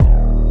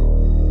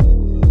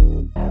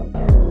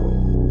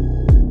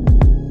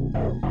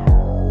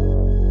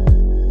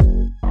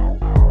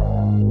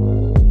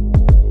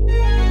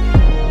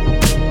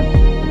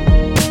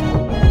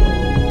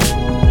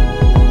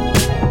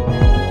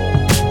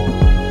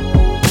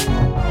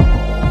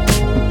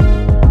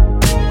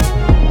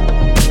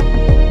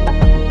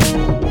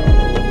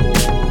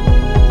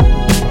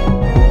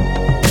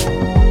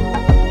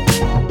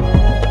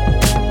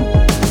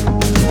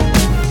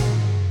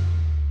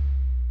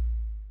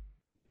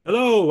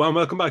Hello, and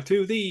welcome back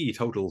to the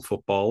Total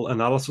Football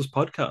Analysis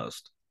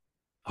Podcast.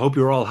 I hope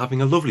you're all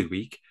having a lovely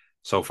week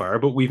so far,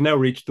 but we've now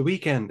reached the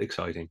weekend.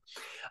 Exciting.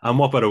 And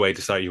what better way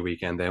to start your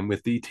weekend than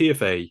with the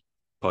TFA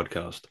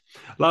podcast?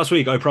 Last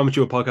week, I promised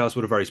you a podcast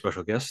with a very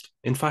special guest.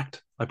 In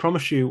fact, I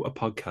promised you a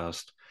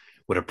podcast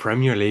with a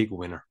Premier League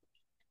winner,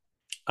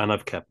 and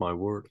I've kept my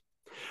word.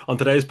 On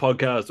today's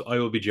podcast, I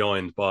will be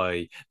joined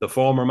by the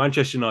former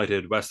Manchester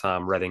United, West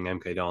Ham, Reading,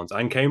 MK Dons,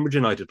 and Cambridge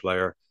United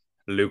player,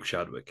 Luke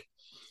Chadwick.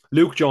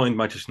 Luke joined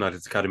Manchester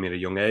United's academy at a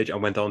young age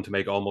and went on to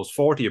make almost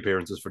 40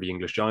 appearances for the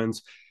English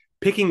Giants,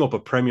 picking up a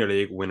Premier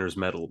League winners'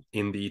 medal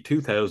in the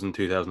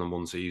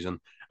 2000-2001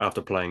 season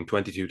after playing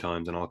 22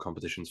 times in all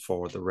competitions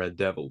for the Red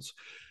Devils.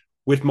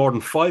 With more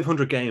than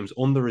 500 games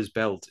under his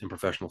belt in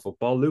professional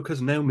football, Luke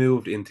has now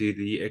moved into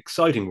the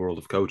exciting world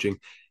of coaching,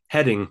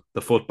 heading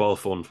the Football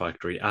Fun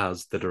Factory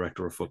as the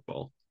Director of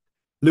Football.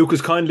 Luke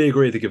has kindly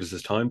agreed to give us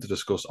his time to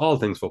discuss all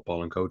things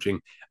football and coaching,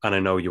 and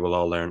I know you will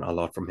all learn a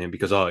lot from him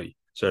because I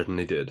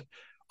certainly did.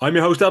 I'm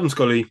your host, Adam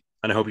Scully,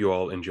 and I hope you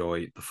all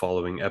enjoy the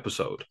following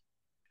episode.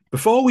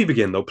 Before we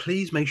begin, though,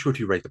 please make sure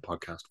to rate the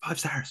podcast 5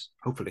 stars,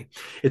 hopefully.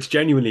 It's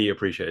genuinely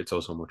appreciated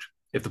so much.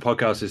 If the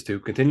podcast is to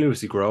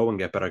continuously grow and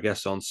get better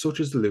guests on,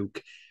 such as the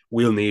Luke,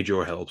 we'll need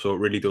your help. So it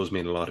really does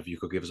mean a lot if you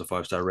could give us a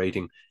 5-star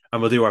rating,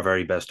 and we'll do our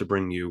very best to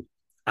bring you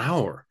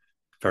our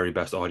very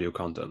best audio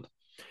content.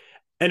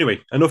 Anyway,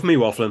 enough of me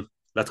waffling.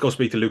 Let's go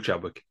speak to Luke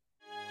Chadwick.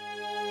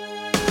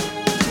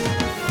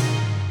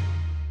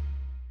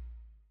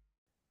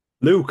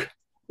 Luke,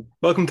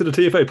 welcome to the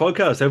TFA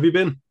podcast. How have you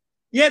been?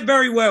 Yeah,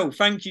 very well.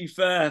 Thank you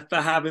for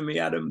having me,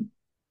 Adam.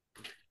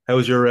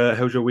 How's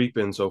your week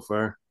been so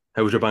far?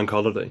 How was your bank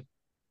holiday?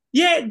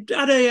 Yeah,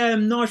 had a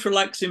nice,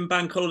 relaxing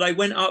bank holiday.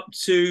 Went up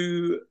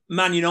to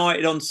Man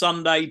United on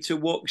Sunday to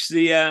watch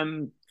the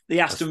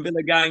Aston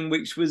Villa game,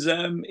 which was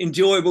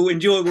enjoyable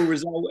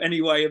result.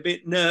 Anyway, a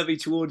bit nervy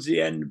towards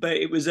the end, but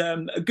it was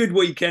a good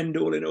weekend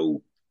all in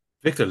all.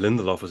 Victor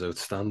Lindelof was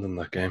outstanding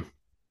that game.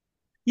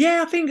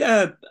 Yeah, I think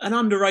an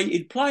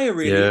underrated player,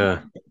 really.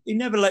 Yeah. He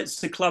never lets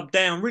the club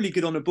down. Really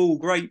good on the ball,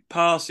 great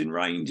passing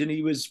range, and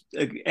he was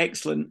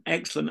excellent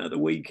at the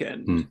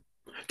weekend.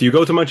 Do you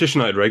go to Manchester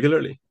United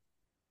regularly?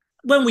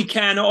 When we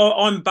can.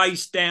 I'm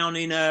based down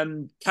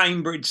in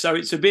Cambridge, so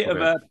it's a bit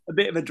of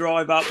a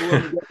drive up. But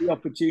when we get the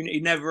opportunity,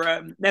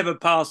 never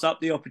pass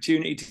up the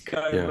opportunity to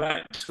go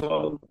back to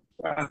Old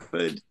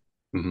Trafford.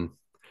 Mm-hmm.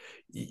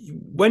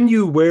 When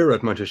you were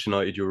at Manchester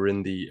United, you were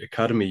in the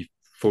academy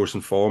first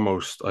and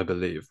foremost, I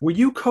believe. Were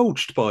you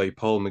coached by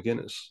Paul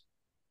McGuinness?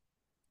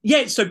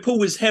 Yeah, so Paul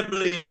was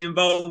heavily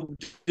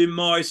involved in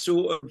my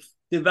sort of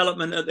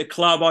development at the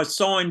club. I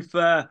signed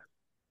for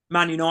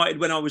Man United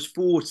when I was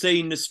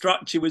 14. The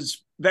structure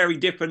was very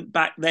different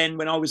back then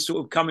when I was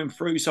sort of coming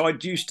through. So I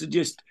used to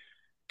just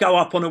go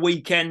up on a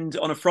weekend,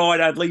 on a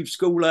Friday, I'd leave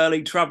school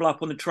early, travel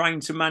up on the train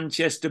to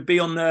Manchester, be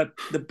on the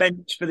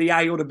bench for the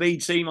A or the B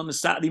team on the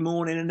Saturday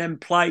morning, and then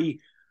play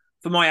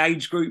for my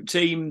age group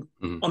team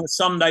on a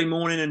Sunday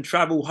morning and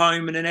travel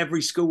home. And then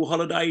every school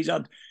holidays,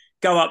 I'd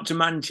go up to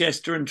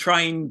Manchester and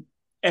train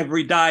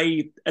every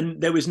day. And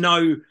there was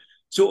no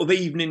sort of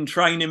evening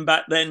training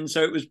back then.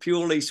 So it was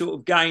purely sort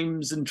of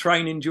games and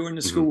training during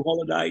the school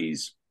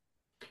holidays.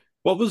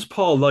 What was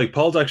Paul like?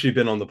 Paul's actually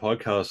been on the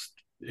podcast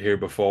here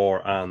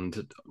before,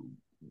 and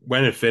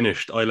when it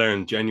finished, I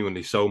learned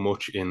genuinely so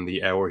much in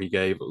the hour he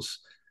gave us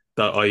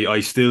that I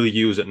still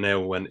use it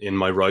now when in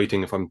my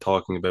writing, if I'm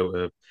talking about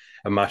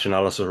a match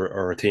analysis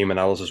or a team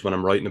analysis, when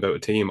I'm writing about a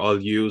team, I'll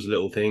use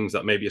little things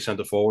that maybe a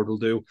centre forward will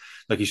do.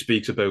 Like he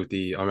speaks about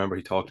I remember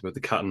he talked about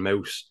the cat and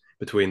mouse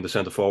between the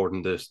centre forward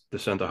and the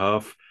centre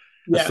half.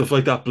 And stuff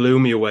like that blew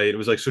me away. It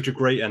was like such a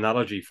great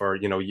analogy for,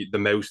 the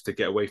mouse to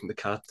get away from the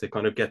cat, to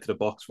kind of get to the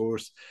box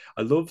first.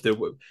 I loved it.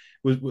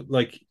 Was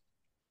like,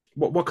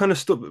 what kind of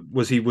stuff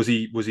was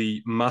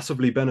he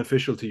massively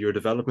beneficial to your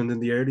development in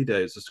the early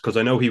days? Because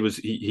I know he was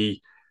coaching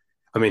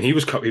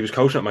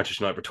at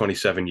Manchester United for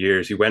 27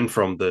 years. He went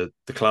from the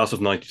class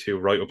of 92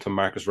 right up to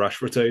Marcus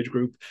Rashford's age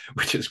group,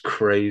 which is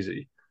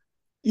crazy.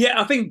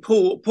 Yeah, I think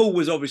Paul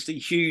was obviously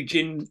huge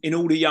in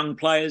all the young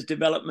players'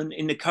 development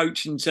in the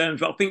coaching terms.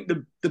 But I think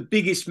the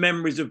biggest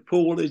memories of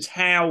Paul is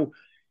how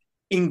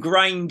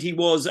ingrained he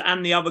was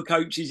and the other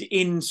coaches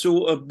in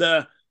sort of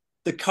the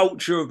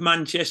culture of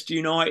Manchester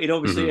United.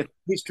 Obviously, a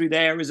history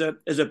there as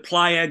a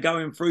player,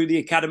 going through the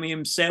academy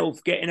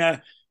himself, getting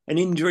an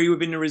injury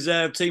within the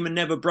reserve team and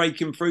never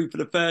breaking through for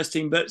the first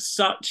team. But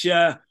such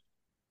a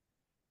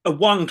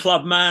one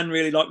club man,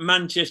 really. Like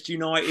Manchester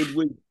United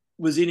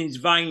was in his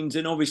veins,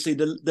 and obviously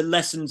the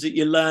lessons that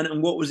you learn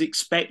and what was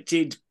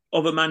expected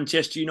of a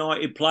Manchester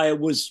United player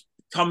was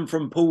come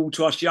from Paul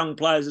to us young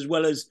players as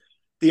well as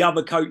the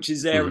other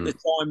coaches there at the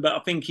time. But I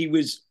think he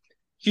was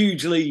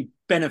hugely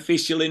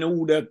beneficial in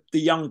all the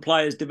young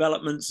players'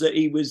 developments that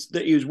he was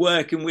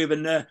working with,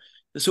 and the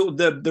sort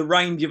of the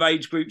range of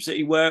age groups that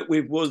he worked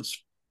with was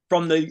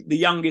from the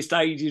youngest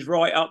ages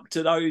right up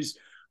to those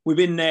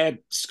within their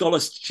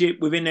scholarship,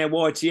 within their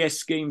YTS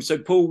scheme. So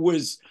Paul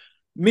was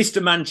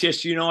Mr.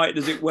 Manchester United,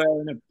 as it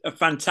were, and a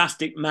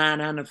fantastic man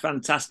and a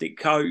fantastic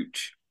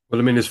coach. Well,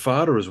 I mean, his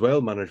father as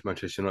well managed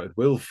Manchester United.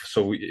 Will,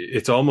 so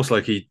it's almost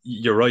like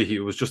you're right. He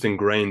was just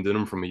ingrained in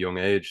him from a young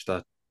age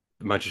that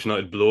Manchester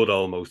United blood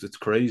almost. It's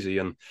crazy,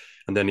 and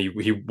then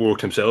he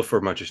worked himself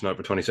for Manchester United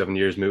for 27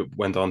 years.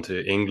 Went on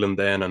to England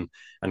then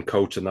and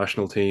coached the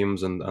national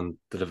teams and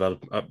to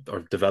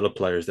develop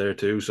players there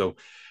too. So,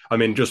 I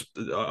mean, just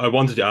I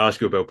wanted to ask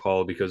you about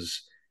Paul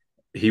because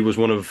he was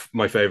one of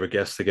my favorite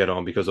guests to get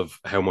on because of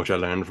how much I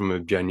learned from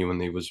him.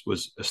 Genuinely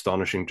was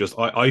astonishing. Just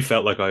I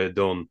felt like I had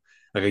done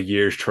like a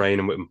year's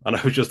training with him, and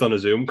I was just on a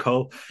Zoom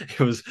call. It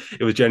was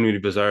genuinely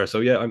bizarre. So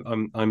yeah,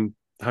 I'm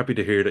happy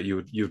to hear that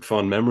you had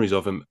fond memories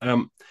of him.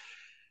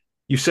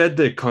 You said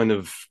that kind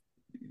of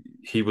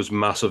he was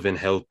massive in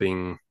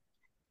helping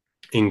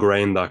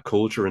ingrain that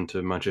culture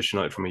into Manchester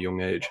United from a young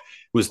age.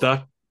 Was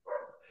that?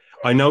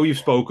 I know you've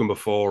spoken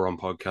before on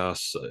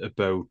podcasts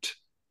about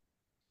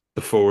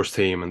the force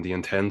team and the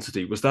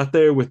intensity. Was that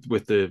there with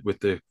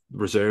the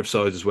reserve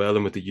sides as well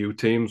and with the youth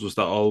teams? Was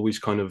that always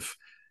kind of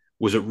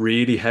was it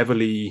really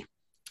heavily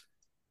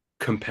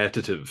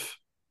competitive?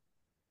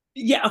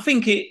 Yeah, I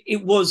think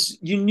it was.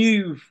 You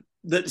knew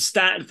that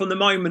start from the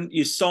moment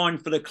you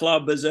signed for the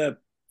club as a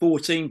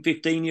 14,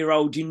 15 year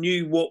old, you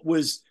knew what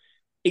was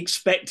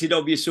expected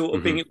of you, sort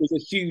of thing. Mm-hmm. It was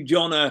a huge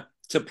honour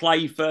to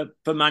play for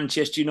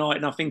Manchester United,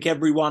 and I think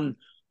everyone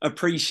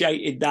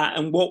appreciated that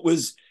and what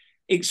was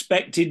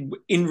expected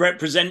in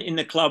representing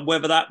the club,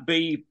 whether that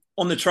be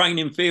on the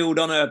training field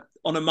on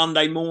a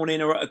Monday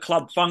morning or at a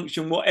club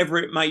function, whatever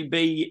it may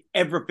be.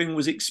 Everything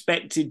was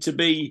expected to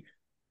be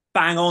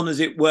bang on, as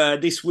it were.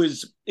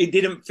 It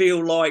didn't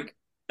feel like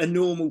a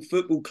normal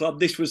football club.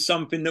 This was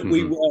something that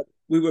we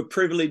Mm-hmm. were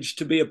privileged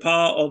to be a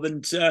part of,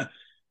 and to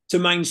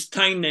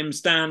maintain them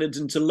standards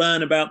and to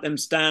learn about them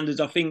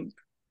standards, I think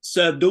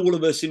served all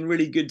of us in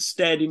really good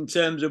stead in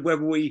terms of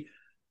whether we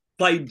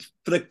played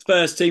for the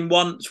first team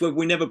once, whether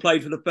we never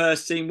played for the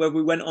first team, whether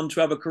we went on to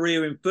have a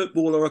career in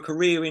football or a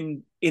career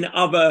in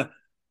other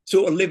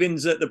sort of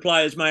livings that the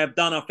players may have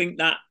done. I think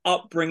that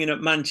upbringing at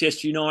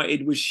Manchester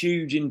United was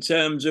huge in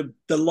terms of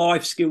the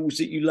life skills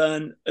that you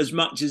learn as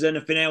much as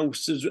anything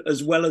else,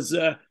 as well as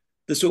the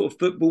sort of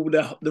football,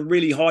 the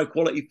really high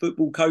quality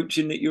football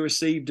coaching that you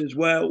received as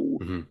well.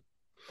 Mm-hmm.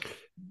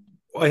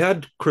 I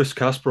had Chris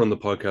Casper on the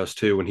podcast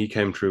too when he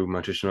came through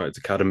Manchester United's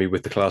academy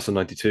with the class of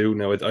 '92.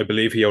 Now, I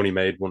believe he only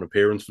made one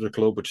appearance for the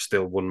club, which is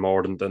still one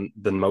more than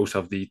most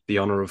have the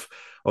honor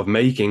of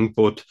making.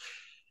 But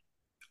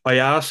I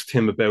asked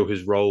him about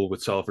his role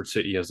with Salford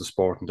City as the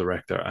sporting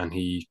director, and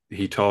he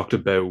talked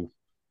about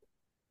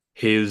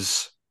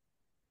his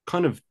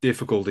kind of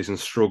difficulties and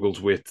struggles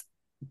with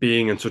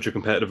being in such a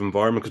competitive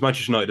environment because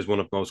Manchester United is one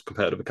of the most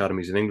competitive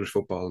academies in English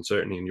football and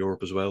certainly in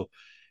Europe as well.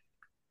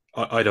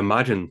 I'd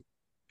imagine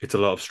it's a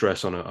lot of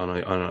stress on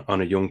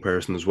a young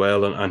person as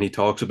well, and he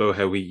talks about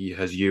how he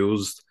has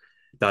used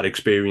that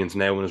experience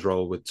now in his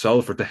role with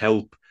Salford to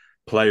help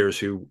players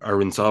who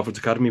are in Salford's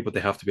academy, but they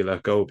have to be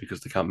let go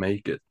because they can't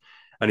make it.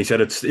 And he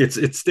said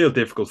it's still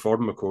difficult for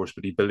them, of course,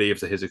 but he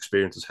believes that his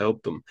experience has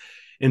helped them.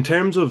 In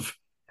terms of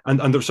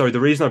sorry,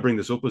 the reason I bring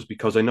this up was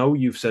because I know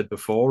you've said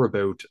before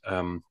about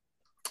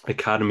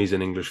academies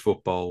in English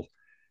football.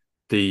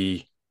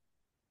 The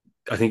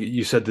I think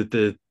you said that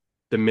the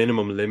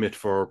minimum limit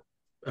for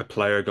a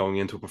player going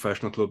into a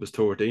professional club is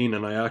 13,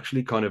 and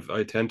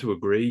I tend to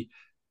agree.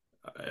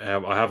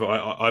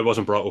 I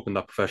wasn't brought up in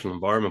that professional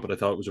environment, but I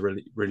thought it was a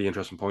really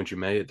interesting point you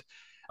made,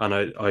 and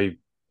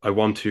I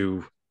want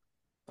to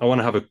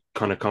have a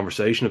kind of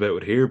conversation about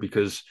it here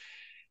because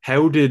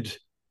how did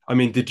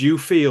did you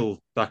feel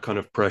that kind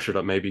of pressure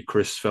that maybe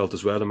Chris felt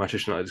as well in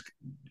Manchester United's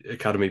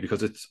academy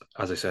because it's,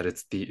 as I said,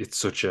 it's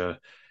such a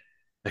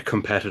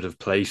competitive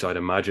place, I'd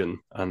imagine.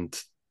 And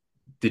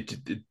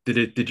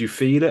did you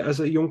feel it as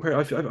a young player?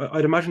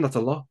 I'd imagine that's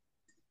a lot.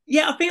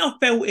 Yeah, I think I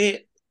felt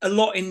it a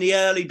lot in the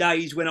early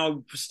days when I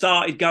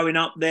started going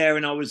up there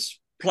and I was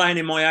playing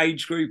in my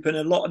age group, and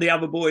a lot of the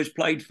other boys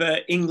played for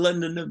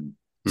England and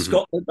Mm-hmm.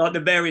 Scotland, like the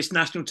various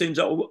national teams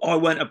that I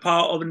weren't a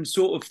part of, and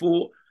sort of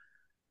thought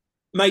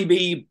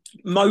maybe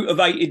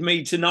motivated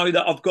me to know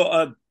that I've got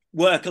to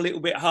work a little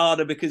bit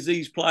harder because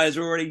these players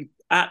are already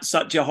at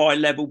such a high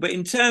level. But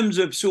in terms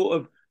of sort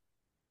of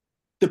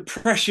the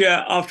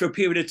pressure after a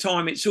period of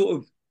time, it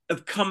sort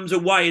of comes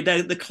away.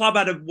 The club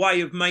had a way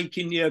of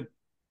making you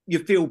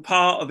feel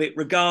part of it,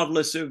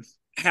 regardless of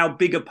how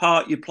big a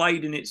part you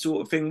played in it,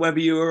 sort of thing. Whether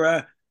you were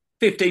a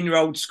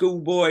 15-year-old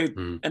schoolboy,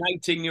 Mm-hmm. an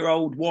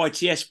 18-year-old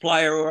YTS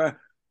player, or a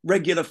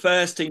regular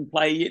first team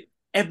player,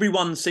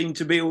 everyone seemed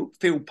to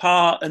feel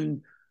part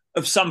and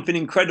of something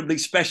incredibly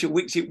special,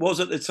 which it was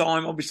at the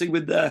time. Obviously,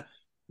 with the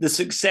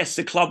success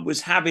the club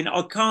was having,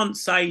 I can't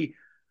say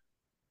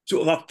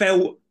sort of I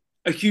felt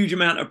a huge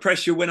amount of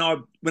pressure when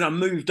I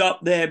moved up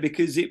there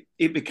because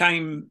it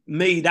became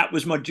me. That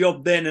was my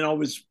job then, and I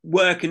was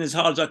working as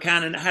hard as I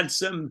can, and had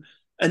some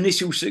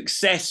initial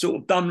success, sort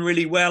of done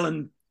really well,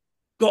 and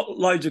got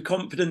loads of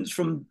confidence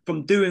from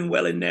doing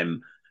well in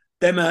them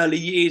early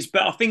years.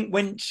 But I think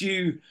once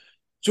you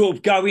sort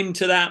of go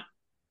into that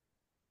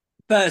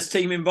first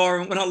team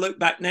environment, when I look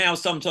back now,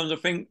 sometimes I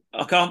think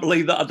I can't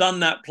believe that I've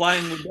done that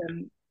playing with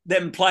them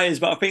them players.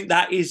 But I think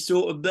that is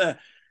sort of the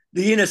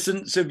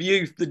innocence of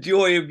youth, the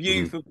joy of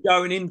youth, of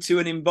going into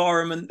an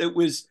environment that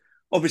was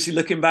obviously,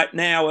 looking back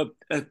now,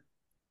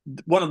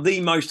 one of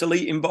the most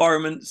elite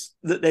environments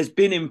that there's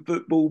been in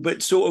football,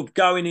 but sort of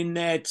going in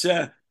there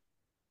to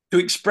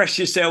express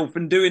yourself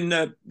and doing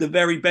the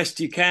very best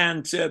you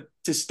can to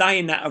stay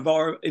in that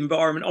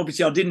environment.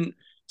 Obviously, I didn't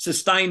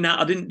sustain that.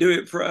 I didn't do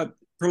it for a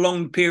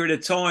prolonged period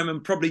of time,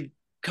 and probably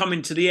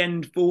coming to the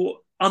end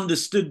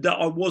understood that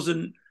I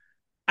wasn't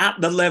at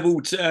the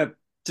level to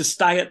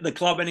stay at the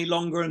club any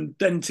longer, and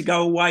then to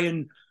go away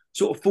and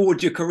sort of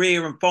forge your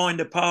career and find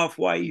a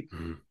pathway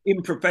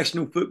in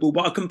professional football.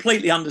 But I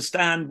completely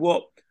understand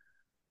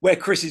where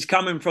Chris is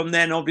coming from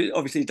then.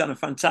 Obviously, he's done a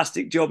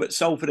fantastic job at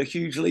Salford, a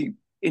hugely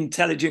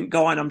intelligent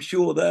guy, and I'm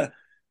sure the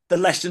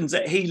lessons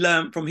that he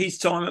learned from his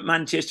time at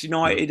Manchester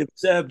United have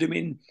served him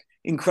in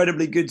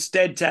incredibly good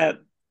stead to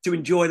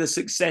enjoy the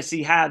success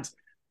he had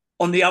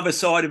on the other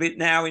side of it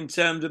now, in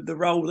terms of the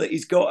role that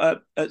he's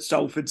got at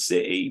Salford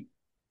City.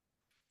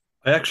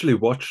 I actually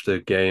watched the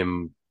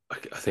game,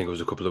 I think it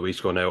was a couple of weeks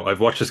ago now. I've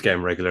watched this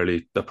game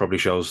regularly. That probably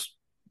shows,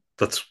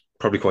 that's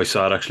probably quite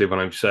sad actually when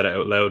I've said it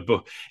out loud,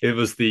 but it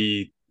was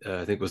I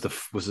think was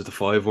it the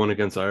 5-1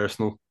 against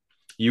Arsenal?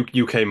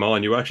 You came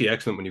on. You were actually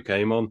excellent when you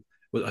came on.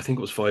 I think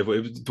it was 5.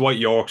 It was Dwight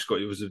York's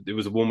got. It was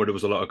a one where there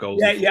was a lot of goals.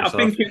 Yeah. I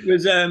think it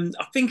was.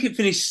 I think it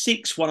finished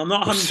 6-1. I'm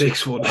not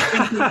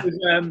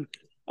 6-1.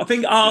 I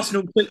think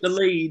Arsenal took the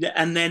lead,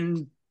 and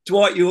then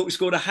Dwight York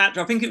scored a hat.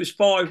 I think it was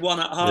 5-1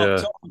 at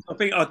half time. I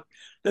think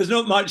there's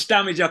not much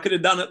damage I could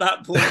have done at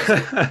that point.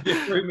 So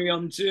you threw me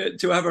on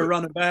to have a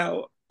run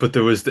about. But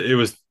it was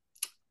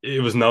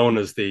known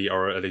as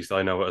or at least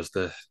I know it as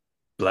the,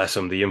 bless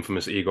him, the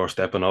infamous Igor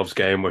Stepanov's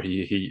game, where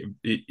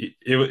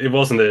it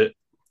wasn't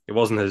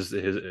his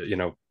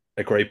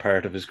a great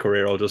part of his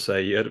career. I'll just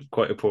say he had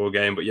quite a poor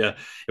game, but yeah,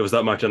 it was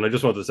that match. And I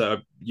just wanted to say,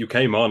 you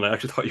came on. I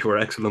actually thought you were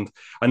excellent.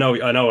 I know.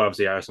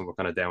 Obviously, Arsenal were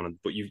kind of down,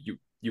 but you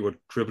were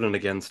dribbling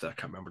against. I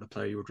can't remember the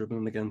player you were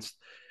dribbling against,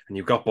 and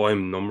you got by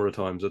him a number of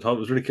times. I thought it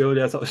was really cool.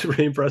 Yeah, I thought it was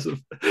really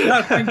impressive.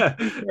 No, thank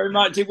you very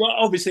much.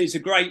 Obviously, it's a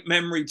great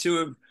memory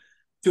to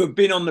have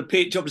been on the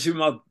pitch, obviously with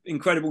my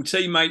incredible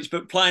teammates,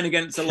 but playing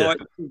against the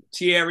likes of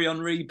Thierry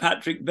Henry,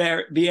 Patrick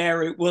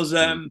Vieira, it was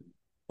a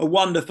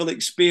wonderful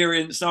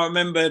experience. I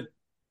remember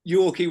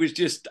Yorkie was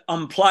just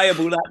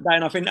unplayable that day,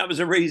 and I think that was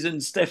the reason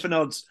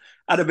Stefanov's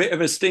had a bit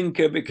of a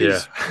stinker,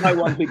 because no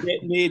one could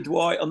get near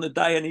Dwight on the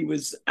day, and he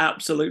was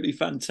absolutely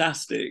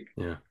fantastic.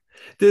 Yeah.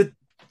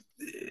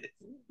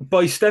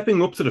 By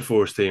stepping up to the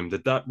first team,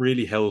 did that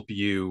really help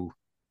you,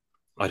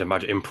 I'd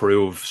imagine,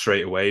 improve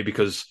straight away?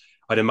 Because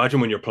I'd imagine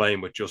when you're playing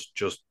with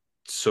just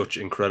such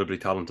incredibly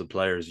talented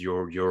players,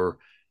 your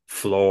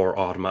floor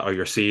or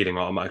your ceiling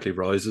automatically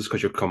rises,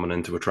 because you're coming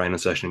into a training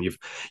session.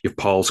 You've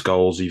Paul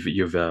Scholes,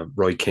 you've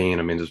Roy Keane.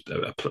 I mean, there's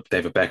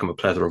David Beckham, a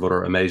plethora of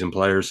other amazing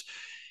players.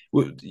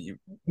 Did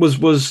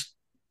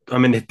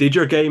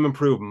your game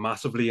improve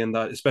massively in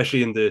that,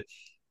 especially in the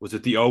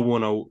 010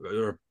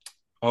 or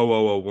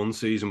 0001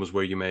 season was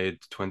where you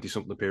made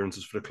 20-something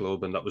appearances for the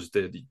club, and that was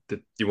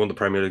you won the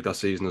Premier League that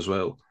season as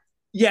well?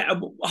 Yeah,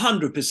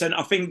 100%.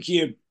 I think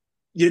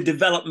your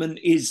development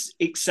is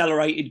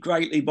accelerated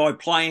greatly by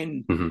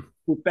playing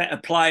with better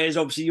players.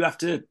 Obviously, you have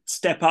to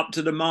step up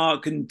to the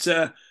mark and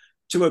to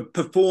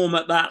perform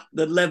at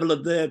the level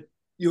of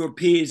your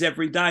peers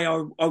every day.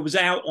 I was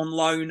out on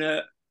loan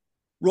at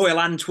Royal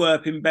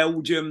Antwerp in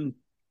Belgium,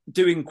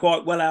 doing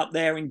quite well out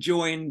there,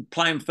 enjoying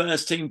playing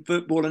first team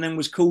football, and then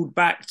was called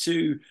back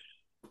to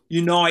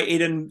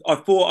United. And I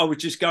thought I was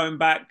just going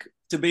back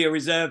to be a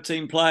reserve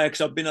team player,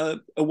 because I've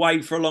been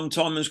away for a long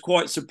time. I was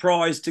quite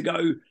surprised to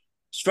go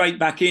straight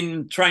back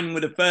in training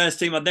with the first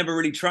team. I'd never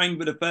really trained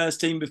with the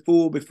first team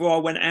before I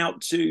went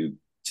out to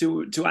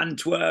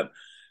Antwerp.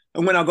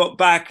 And when I got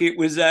back, it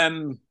was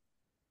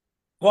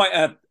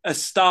quite a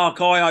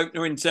stark eye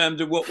opener in terms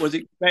of what was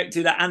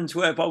expected at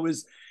Antwerp. I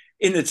was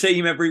in the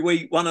team every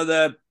week, one of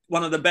the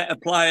better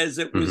players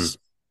that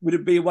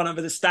would be one of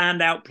the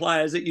standout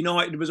players. At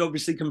United was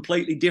obviously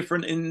completely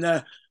different. In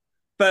the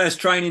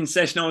first training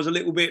session, I was a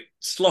little bit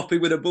sloppy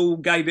with the ball,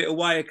 gave it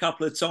away a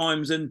couple of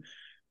times, and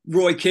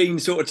Roy Keane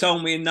sort of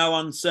told me in no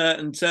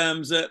uncertain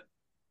terms that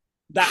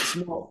that's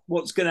not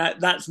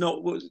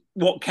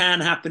what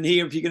can happen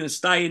here if you're going to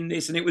stay in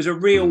this. And it was a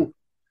real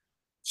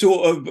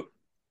sort of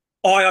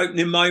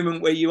eye-opening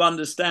moment where you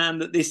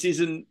understand that this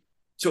isn't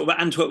sort of,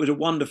 Antwerp was a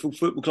wonderful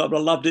football club. I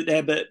loved it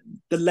there, but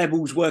the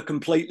levels were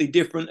completely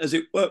different as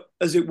it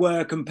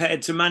were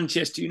compared to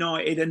Manchester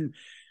United. And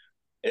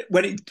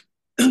when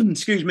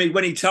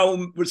when he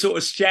sort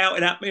of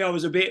shouted at me, I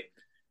was a bit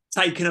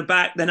taken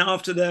aback. Then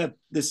after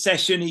the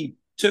session, he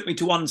took me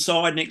to one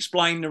side and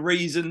explained the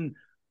reason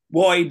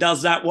why he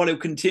does that, why he'll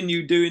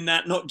continue doing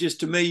that, not just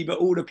to me, but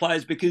all the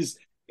players, because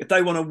if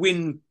they want to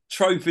win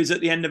trophies at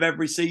the end of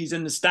every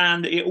season,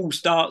 it all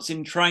starts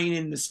in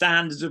training. The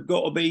standards have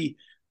got to be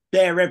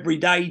there every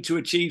day to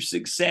achieve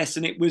success.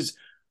 And it was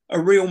a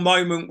real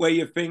moment where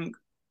you think,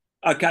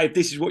 okay, if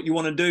this is what you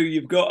want to do,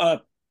 you've got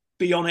to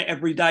be on it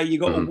every day.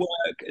 You've got to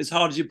work work as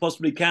hard as you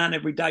possibly can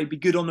every day, be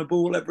good on the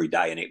ball every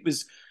day. And it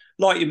was,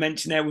 like you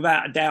mentioned there,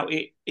 without a doubt,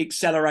 it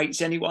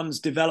accelerates anyone's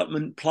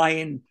development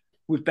playing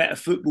with better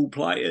football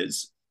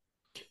players.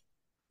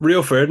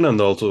 Rio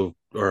Ferdinand also,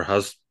 or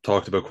has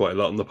talked about quite a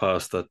lot in the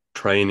past, that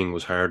training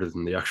was harder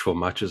than the actual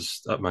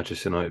matches at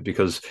Manchester United,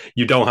 because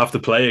you don't have to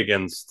play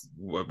against,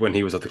 when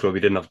he was at the club, he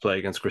didn't have to play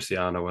against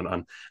Cristiano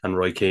and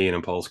Roy Keane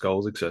and Paul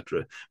Scholes,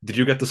 etc. Did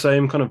you get the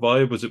same kind of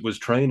vibe? Was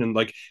training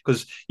like,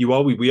 because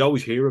we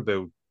always hear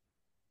about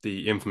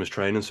the infamous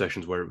training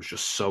sessions where it was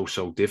just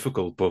so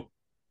difficult, but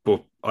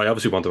I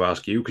obviously want to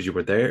ask you, because you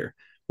were there.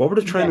 What were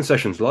the Yeah. training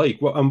sessions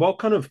like? What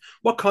kind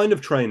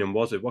of training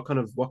was it? What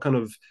kind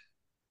of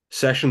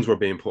sessions were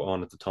being put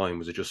on at the time?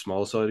 Was it just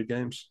small sided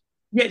games?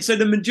 Yeah, so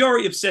the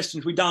majority of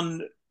sessions we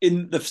done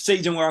in the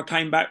season where I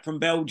came back from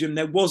Belgium,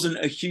 there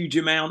wasn't a huge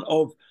amount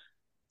of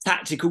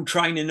tactical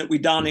training that we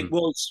done. Mm-hmm. It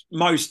was,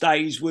 most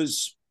days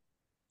was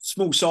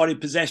small-sided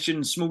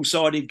possessions,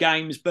 small-sided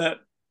games,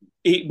 but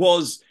it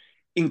was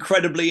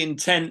incredibly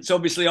intense.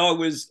 Obviously, I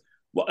was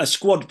a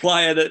squad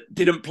player that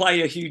didn't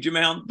play a huge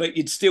amount, but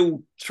you'd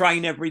still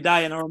train every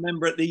day. And I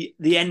remember at the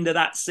end of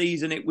that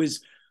season, it was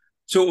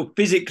sort of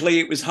physically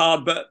it was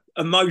hard, but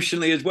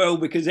emotionally as well,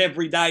 because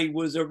every day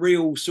was a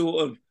real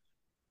sort of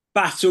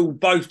battle.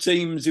 Both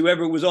teams,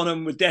 whoever was on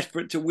them, were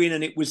desperate to win,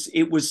 and it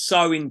was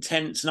so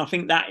intense. And I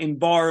think that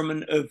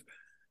environment of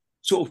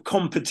sort of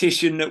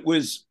competition that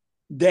was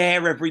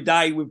there every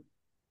day with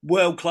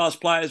world-class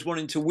players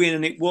wanting to win,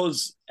 and it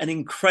was an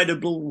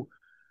incredible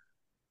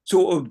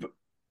sort of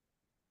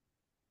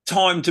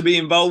time to be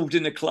involved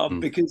in the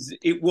club, because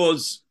it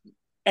was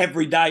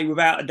every day,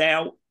 without a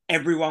doubt,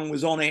 everyone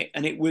was on it,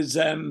 and it was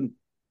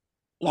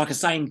like I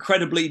say,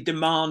 incredibly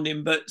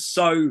demanding, but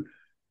so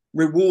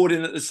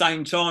rewarding at the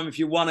same time. If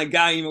you won a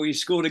game or you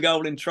scored a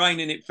goal in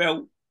training, it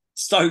felt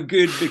so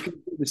good because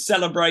it was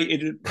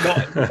celebrated,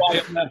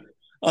 not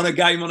on a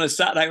game on a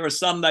Saturday or a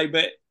Sunday,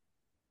 but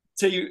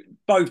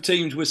both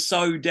teams were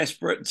so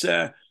desperate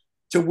to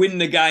win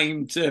the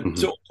game, to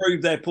sort of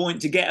prove their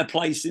point, to get a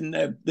place in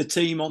the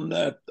team on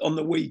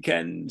the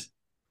weekend.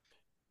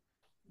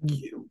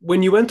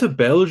 When you went to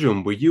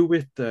Belgium, were you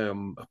with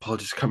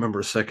apologies, I can't remember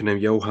his second name,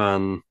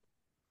 Johan?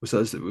 Was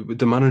that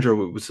the manager?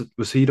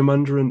 Was he the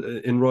manager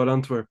in Royal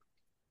Antwerp?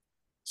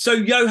 So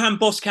Johan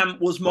Boskamp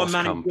was my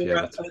Boskamp, manager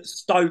yeah, at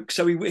Stoke.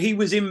 So he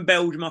was in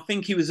Belgium. I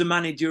think he was the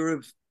manager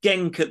of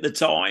Genk at the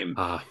time.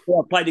 Ah,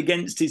 I played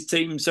against his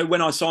team. So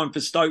when I signed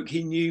for Stoke,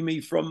 he knew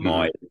me from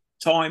my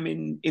time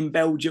in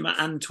Belgium at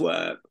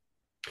Antwerp.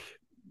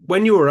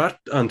 when you were at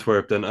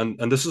Antwerp, then,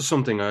 and this is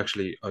something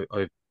actually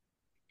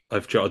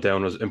I've jotted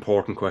down as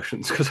important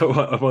questions, because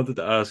I wanted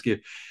to ask you.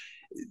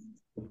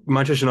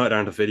 Manchester United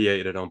aren't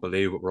affiliated, I don't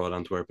believe, with Royal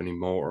Antwerp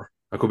anymore.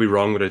 I could be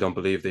wrong, but I don't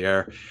believe they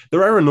are.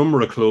 There are a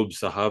number of clubs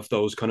that have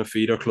those kind of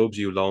feeder clubs.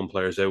 You loan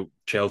players out.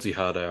 Chelsea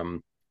had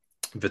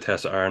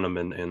Vitesse Arnhem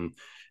in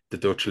the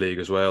Dutch league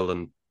as well,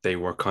 and they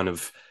were kind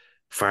of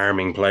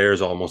farming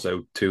players almost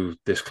out to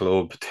this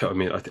club. I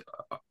mean,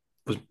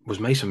 was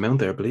Mason Mount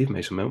there? I believe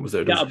Mason Mount was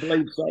there. Yeah, I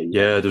believe so.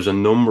 Yeah, there's a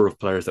number of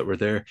players that were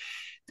there.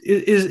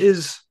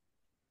 Is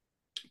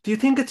Do you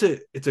think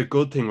it's a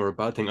good thing or a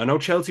bad thing? I know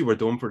Chelsea were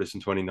done for this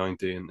in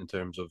 2019 in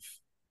terms of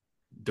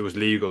there was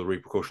legal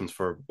repercussions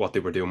for what they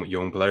were doing with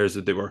young players.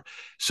 That they were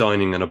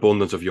signing an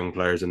abundance of young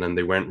players and then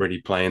they weren't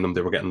really playing them.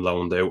 They were getting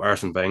loaned out.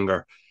 Arsene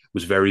Wenger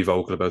was very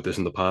vocal about this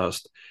in the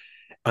past.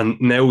 And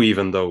now,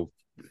 even though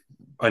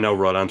I know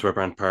Royal Antwerp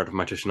aren't part of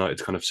Manchester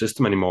United's kind of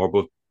system anymore,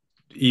 but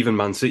even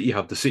Man City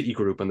have the City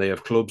Group, and they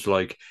have clubs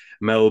like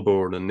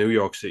Melbourne and New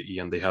York City,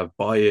 and they have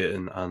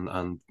Bayern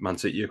and Man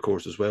City, of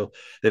course, as well.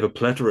 They have a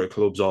plethora of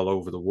clubs all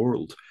over the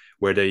world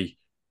where they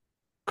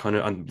kind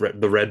of, and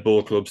the Red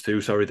Bull clubs too.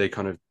 Sorry,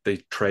 they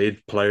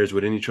trade players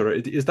within each other.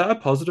 Is that a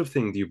positive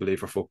thing? Do you believe,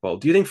 for football?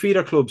 Do you think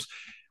feeder clubs?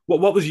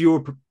 What was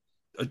your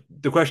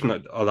the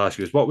question I'll ask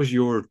you is, what was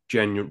your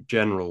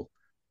general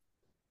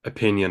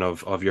opinion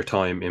of your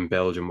time in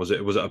Belgium? Was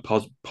it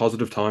a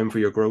positive time for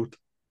your growth?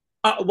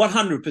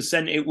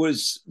 100%, it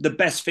was the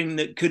best thing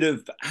that could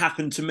have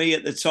happened to me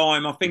at the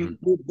time. I think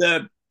with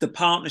the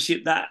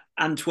partnership that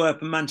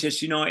Antwerp and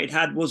Manchester United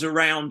had was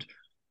around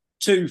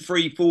 2,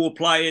 3, 4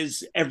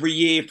 players every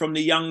year from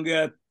the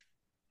younger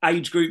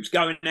age groups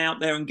going out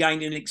there and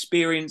gaining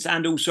experience,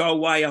 and also a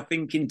way, I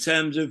think, in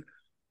terms of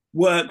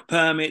work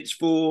permits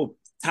for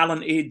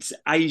talented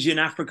Asian,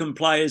 African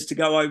players to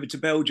go over to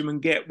Belgium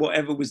and get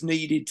whatever was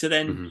needed to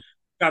then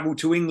travel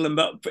to England.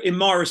 But in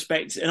my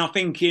respect, and I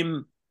think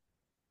in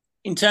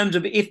terms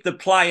of if the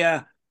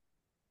player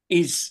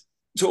is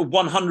sort of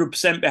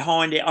 100%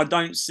 behind it, I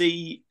don't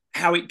see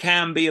how it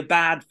can be a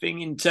bad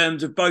thing in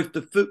terms of both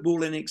the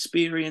footballing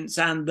experience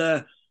and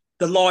the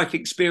life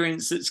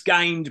experience that's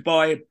gained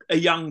by a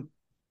young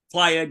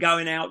player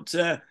going out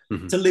to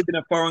live in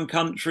a foreign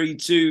country,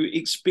 to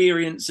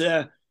experience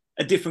a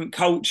different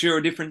culture,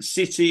 a different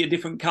city, a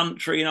different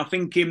country. And I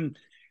think in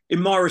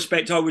my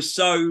respect, I was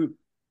so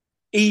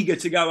eager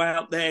to go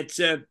out there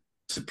to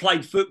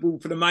play football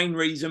for the main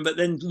reason. But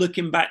then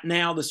looking back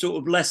now, the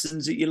sort of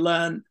lessons that you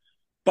learn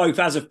both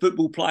as a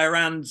football player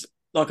and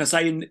like I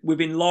say,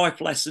 within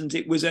life lessons,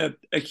 it was a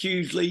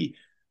hugely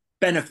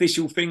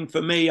beneficial thing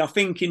for me. I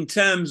think in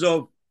terms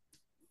of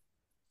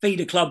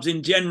feeder clubs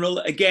in general,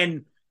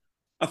 again,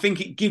 I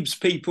think it gives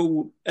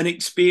people an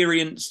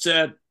experience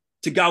to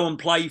go and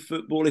play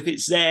football if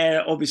it's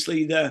there.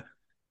 Obviously, the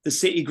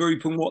City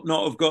Group and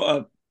whatnot have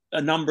got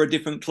a number of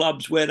different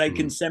clubs where they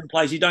can send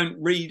players. You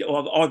don't read,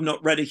 or I've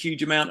not read a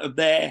huge amount of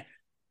their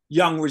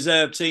young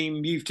reserve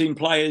team, youth team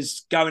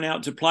players going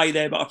out to play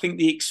there. But I think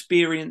the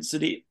experience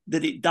that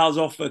it does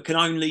offer can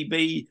only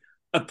be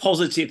a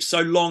positive so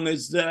long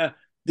as the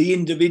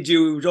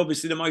individual, who's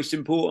obviously the most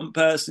important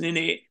person in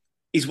it,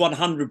 is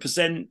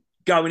 100%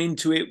 going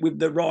into it with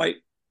the right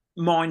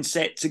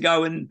mindset to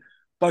go and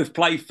both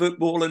play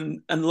football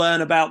and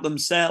learn about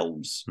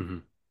themselves. Mm-hmm.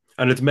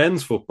 And it's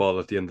men's football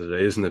at the end of the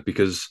day, isn't it?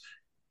 Because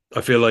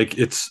I feel like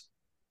it's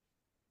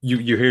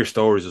you hear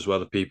stories as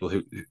well of people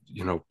who,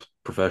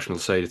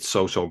 professionals say it's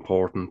so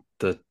important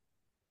that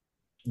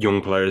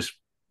young players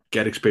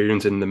get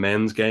experience in the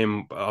men's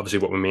game. Obviously,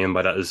 what we mean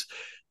by that is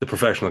the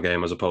professional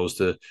game as opposed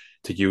to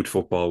youth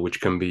football, which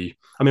can be,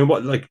 I mean,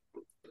 what, like,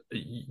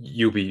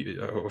 you be,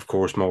 of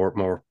course,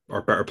 more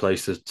or better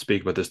place to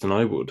speak about this than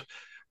I would.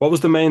 What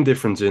was the main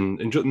difference in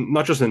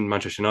not just in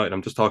Manchester United?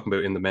 I'm just talking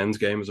about in the men's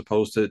game as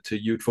opposed to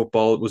youth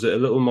football. Was it a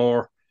little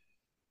more?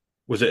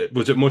 Was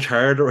it much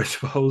harder? I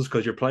suppose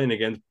because you're playing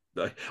against.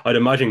 I'd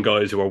imagine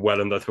guys who are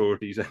well in their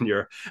 30s and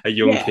you're a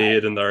young Yeah,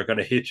 kid and they're going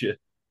to hit you.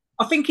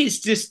 I think it's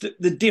just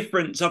the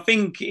difference. I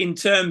think in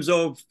terms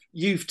of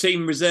youth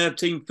team, reserve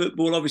team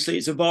football, obviously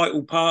it's a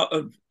vital part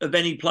of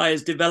any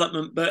player's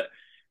development, but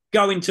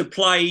going to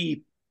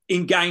play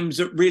in games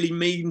that really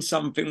mean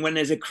something when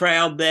there's a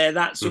crowd there,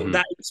 that sort of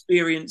that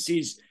experience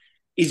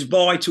is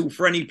vital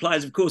for any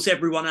players. Of course,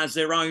 everyone has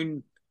their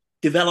own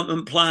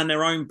development plan,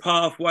 their own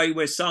pathway,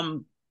 where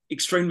some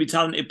extremely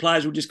talented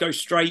players will just go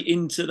straight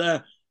into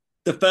the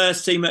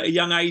first team at a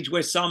young age,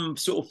 where some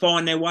sort of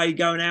find their way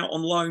going out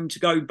on loan to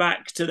go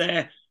back to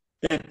their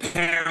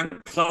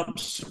parent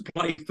clubs to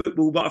play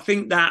football. But I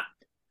think that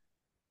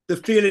the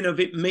feeling of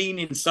it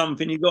meaning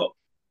something, you've got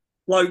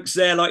blokes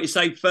there, like you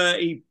say,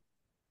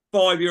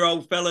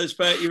 35-year-old fellas,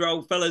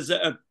 30-year-old fellas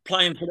that are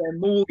playing for their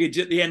mortgage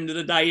at the end of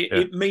the day.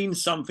 It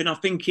means something. I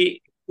think it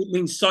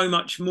means so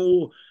much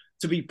more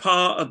to be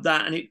part of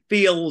that. And it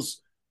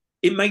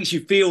makes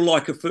you feel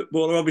like a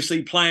footballer,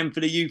 obviously playing for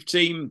the youth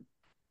team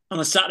on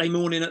a Saturday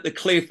morning at the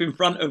Cliff in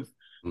front of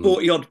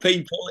 40-odd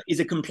people is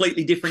a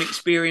completely different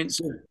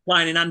experience of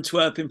playing in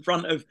Antwerp in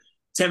front of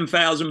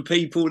 10,000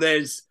 people.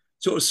 There's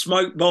sort of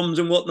smoke bombs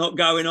and whatnot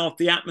going off.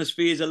 The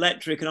atmosphere is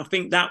electric. And I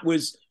think that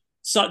was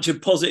such a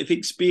positive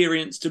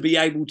experience to be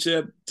able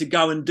to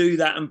go and do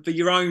that. And for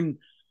your own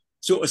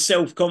sort of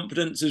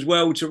self-confidence as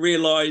well, to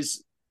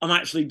realise I'm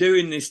actually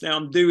doing this now.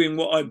 I'm doing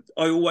what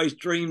I always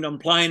dreamed. I'm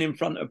playing in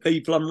front of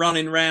people. I'm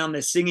running around.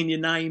 They're singing your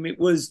name.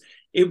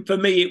 For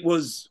me, it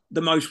was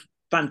the most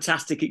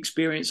fantastic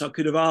experience I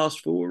could have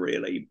asked for,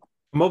 really.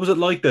 And what was it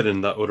like then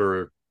in that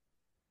other?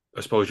 I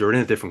suppose you're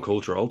in a different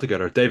culture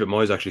altogether. David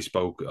Moyes actually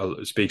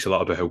speaks a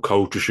lot about how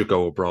coaches should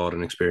go abroad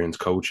and experience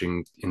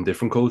coaching in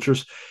different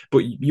cultures. But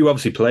you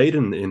obviously played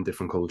in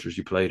different cultures.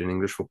 You played in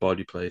English football.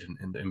 You played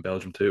in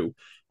Belgium too.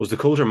 Was the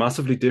culture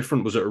massively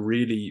different? Was it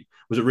really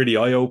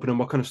eye opening?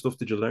 What kind of stuff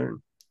did you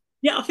learn?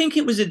 Yeah, I think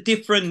it was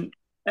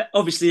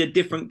obviously a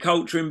different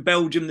culture in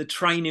Belgium. The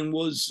training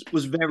was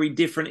very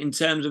different in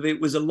terms of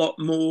it was a lot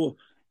more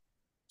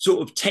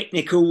sort of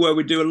technical, where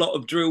we do a lot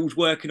of drills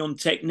working on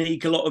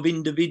technique, a lot of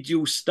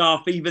individual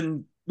stuff.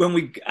 Even when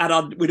we'd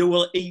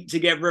all eat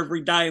together every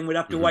day and we'd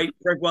have to wait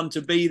for everyone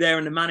to be there,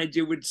 and the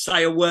manager would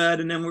say a word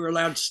and then we were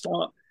allowed to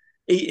start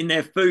eating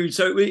their food.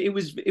 So it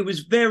was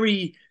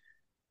very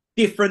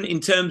different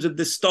in terms of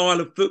the style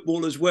of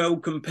football as well,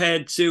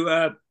 compared to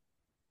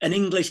an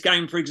English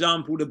game, for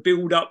example. The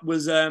build-up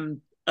was a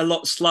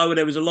lot slower.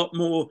 There was a lot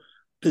more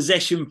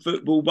possession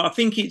football. But I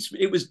think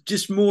it was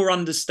just more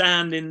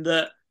understanding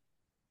that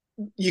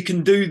you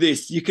can do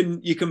this. You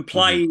can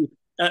play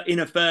in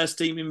a first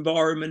team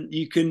environment.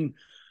 You can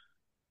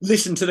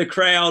listen to the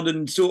crowd,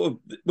 and sort of,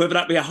 whether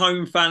that be a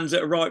home fans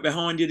that are right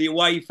behind you, the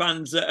away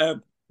fans that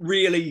are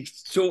really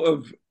sort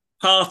of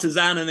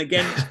partisan and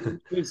against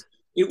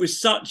it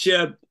was such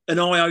an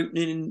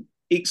eye-opening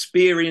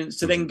experience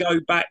to then go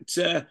back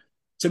to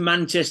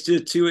Manchester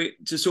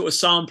to sort of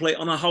sample it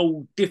on a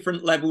whole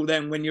different level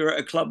than when you're at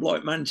a club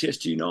like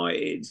Manchester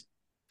United.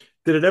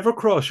 Did it ever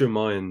cross your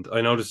mind?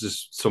 I know this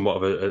is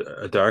somewhat of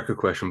a darker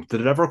question, but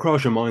did it ever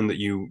cross your mind that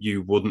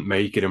you wouldn't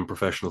make it in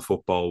professional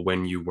football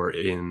when you were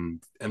in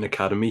an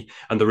academy?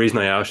 And the reason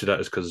I asked you that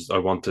is because I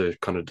want to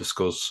kind of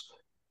discuss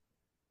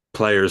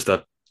players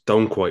that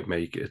don't quite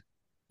make it.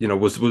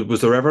 Was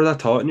there ever that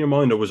thought in your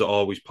mind, or was it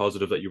always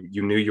positive that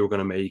you knew you were going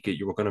to make it,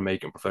 you were going to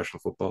make it in professional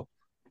football?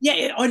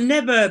 Yeah, I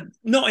never,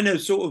 not in a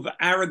sort of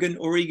arrogant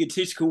or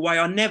egotistical way,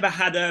 I never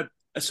had a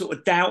sort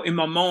of doubt in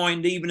my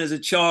mind, even as a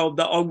child,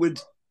 that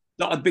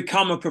I'd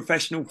become a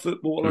professional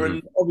footballer.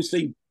 And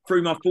obviously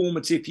through my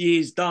formative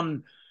years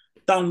done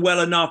well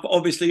enough.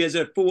 Obviously, as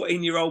a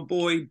 14-year-old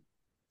boy,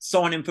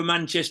 signing for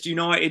Manchester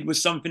United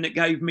was something that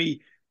gave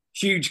me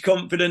huge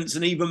confidence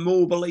and even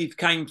more belief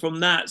came from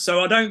that.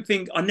 So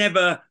I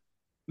never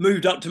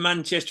moved up to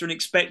Manchester and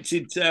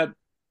expected thought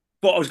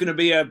I was going to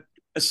be a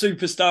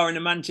superstar in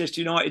the Manchester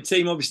United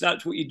team. Obviously,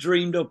 that's what you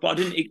dreamed of, but I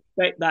didn't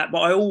expect that.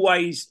 But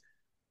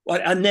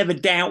I never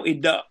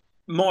doubted that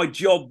my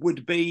job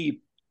would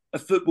be a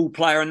football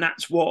player, and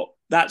that's what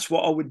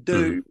I would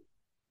do.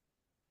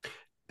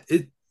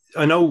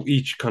 I know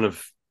each kind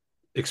of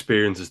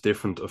experience is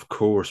different, of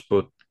course,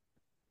 but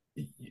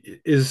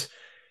is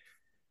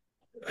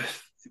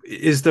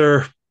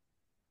there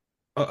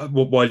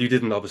while you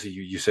didn't obviously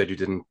you said you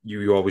didn't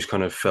you always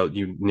kind of felt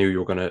you knew you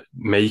were going to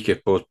make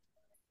it, but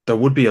there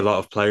would be a lot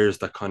of players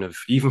that kind of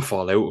even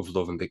fall out of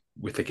loving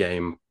with the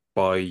game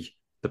by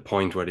the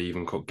point where they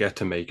even could get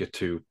to make it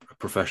to a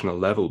professional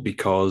level,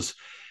 because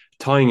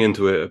tying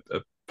into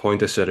a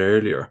point I said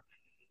earlier,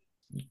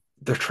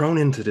 they're thrown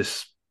into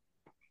this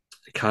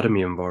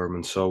academy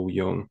environment so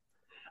young.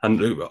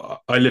 And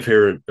I live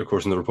here, of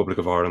course, in the Republic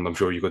of Ireland. I'm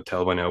sure you could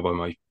tell by now by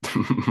my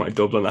my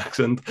Dublin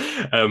accent.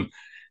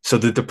 So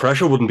the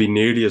pressure wouldn't be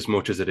nearly as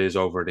much as it is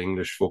over at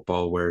English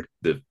football, where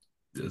the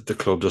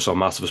clubs are so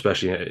massive,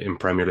 especially in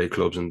Premier League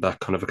clubs and that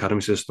kind of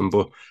academy system.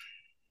 But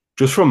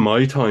just from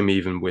my time,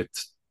 even with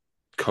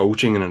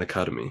coaching in an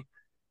academy,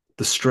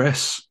 the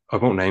stress, I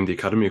won't name the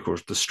academy, of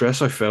course, the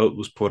stress I felt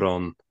was put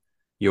on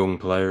young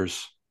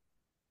players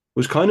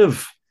was kind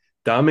of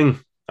damning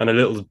and a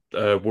little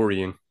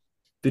worrying.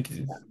 Do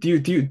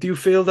you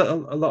feel that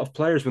a lot of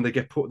players, when they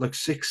get put, like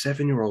 6,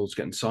 7 year olds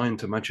getting signed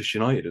to Manchester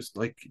United, is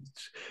like,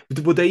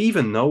 would they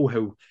even know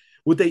how?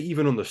 Would they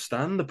even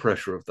understand the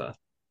pressure of that?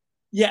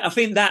 Yeah, I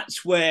think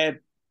that's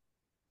where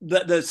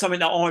there's something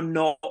that I'm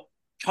not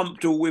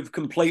comfortable with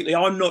completely.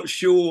 I'm not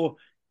sure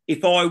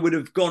if I would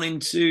have gone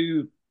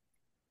into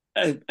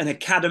an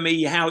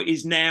academy how it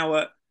is now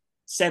at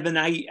 7,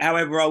 8,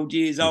 however old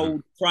years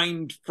old,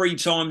 trained 3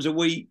 times a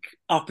week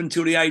up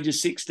until the age of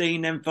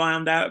 16, then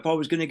found out if I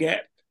was going to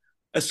get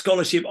a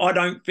scholarship. I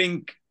don't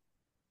think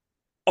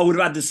I would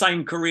have had the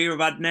same career I've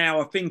had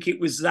now. I think it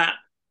was that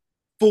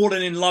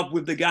falling in love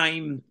with the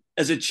game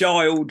as a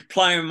child,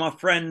 playing with my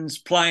friends,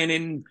 playing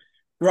in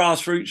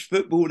grassroots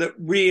football that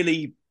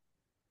really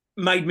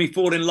made me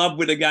fall in love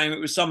with the game. It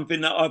was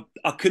something that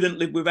I couldn't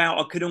live without.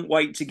 I couldn't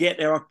wait to get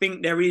there. I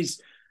think there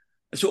is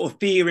a sort of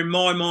fear in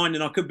my mind,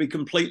 and I could be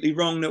completely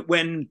wrong, that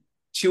when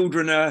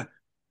children are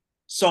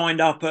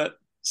signed up at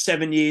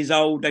 7 years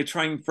old, they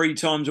train 3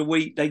 times a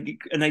week,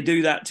 and they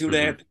do that till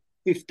they're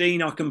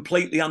 15. I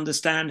completely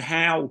understand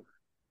how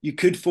you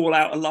could fall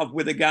out of love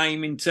with a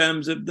game in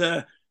terms of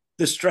the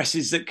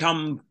stresses that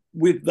come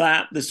with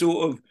that, the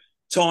sort of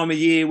time of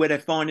year where they're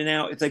finding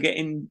out if they're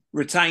getting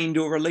retained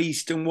or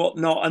released and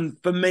whatnot. And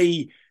for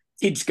me,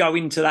 kids go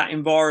into that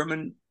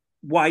environment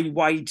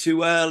way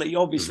too early.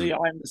 Obviously, I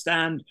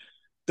understand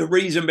the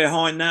reason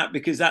behind that,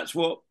 because that's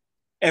what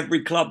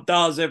every club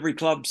does. Every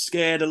club's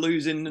scared of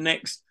losing the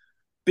next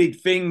big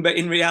thing. But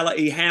in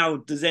reality, how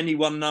does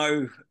anyone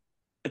know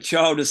a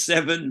child of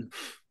 7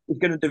 is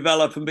going to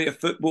develop and be a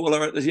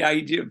footballer at the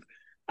age of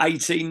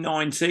 18,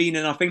 19?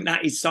 And I think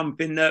that is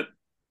something that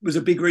was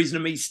a big reason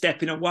of me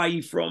stepping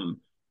away from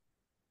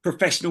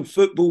professional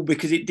football,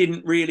 because it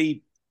didn't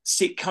really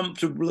sit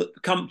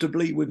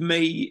comfortably with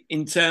me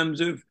in terms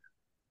of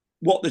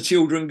what the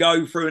children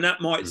go through. And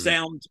that might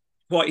sound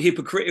quite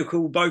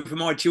hypocritical. Both of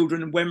my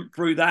children went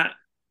through that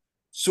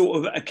sort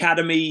of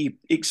academy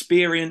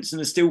experience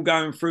and are still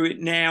going through it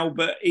now,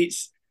 but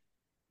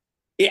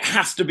it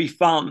has to be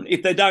fun.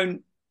 If they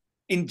don't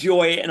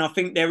enjoy it, and I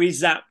think there is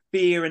that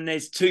fear and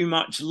there's too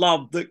much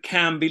love that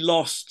can be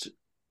lost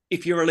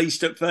if you're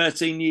released at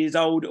 13 years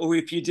old, or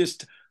if you're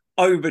just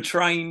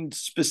overtrained,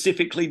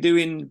 specifically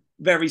doing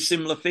very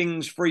similar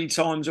things 3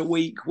 times a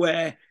week,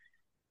 where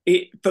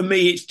for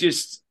me,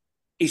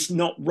 it's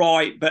not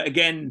right. But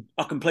again,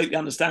 I completely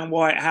understand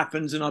why it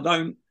happens, and I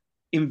don't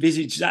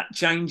envisage that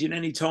changing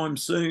anytime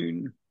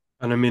soon.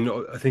 And I mean,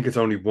 I think it's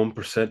only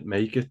 1%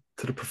 make it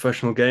to the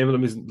professional game. I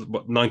mean,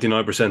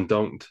 99%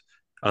 don't.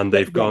 And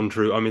they've gone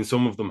through, I mean,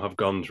 some of them have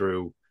gone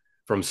through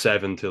from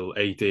 7 till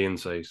 18,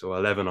 say, so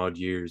 11 odd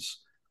years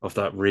of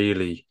that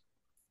really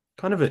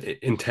kind of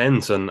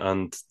intense.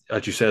 And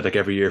as you said, like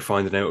every year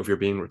finding out if you're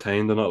being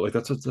retained or not, like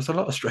that's a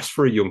lot of stress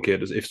for a young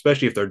kid,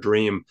 especially if their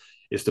dream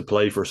is to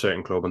play for a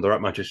certain club and they're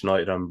at Manchester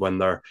United, and when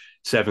they're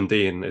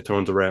 17, it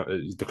turns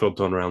around, the club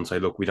turn around and say,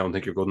 look, we don't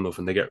think you're good enough,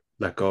 and they get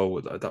let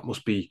go. That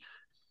must be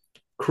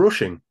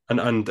crushing.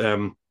 And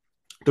the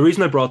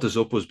reason I brought this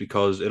up was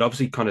because it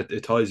obviously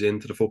it ties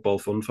into the Football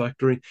Fun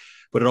Factory,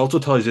 but it also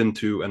ties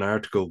into an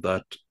article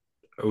that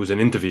it was an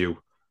interview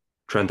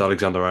Trent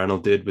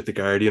Alexander-Arnold did with The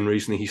Guardian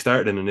recently. He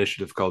started an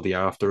initiative called the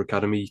After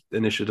Academy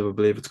Initiative, I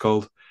believe it's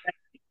called,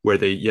 where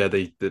they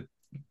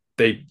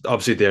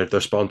obviously they're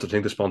sponsored. I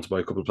think they're sponsored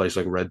by a couple of places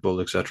like Red Bull,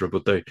 etc.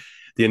 But the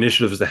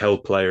initiative is to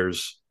help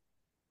players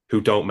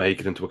who don't make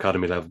it into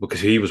academy level,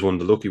 because he was one of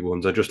the lucky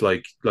ones. I just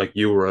like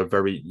you were a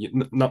very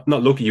not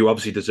lucky. You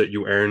obviously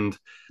you earned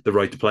the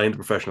right to play in the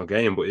professional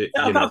game, but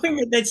I think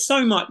that there's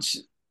so much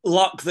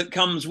luck that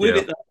comes with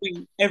it. That I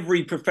think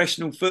every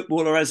professional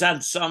footballer has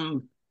had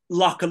some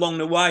luck along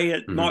the way.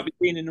 It Mm-hmm. might be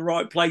being in the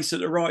right place at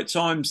the right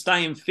time,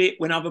 staying fit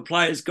when other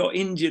players got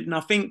injured. And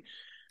I think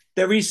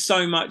there is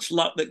so much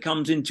luck that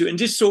comes into it. And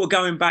just sort of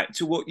going back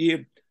to what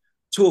you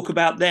talk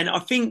about then, I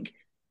think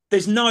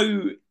there's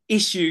no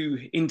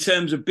issue in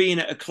terms of being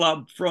at a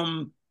club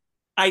from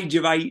age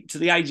of 8 to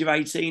the age of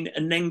 18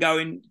 and then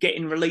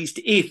getting released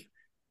if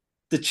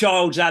the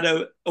child's had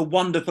a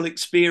wonderful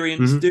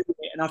experience Mm-hmm. doing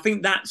it. And I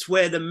think that's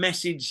where the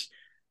message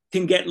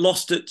can get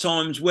lost at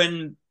times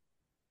when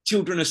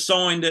children are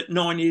signed at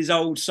 9 years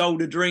old,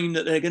 sold a dream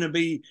that they're going to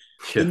be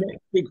the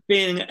next big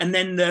thing, and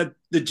then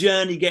the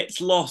journey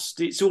gets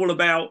lost. It's all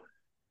about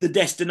the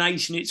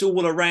destination. It's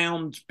all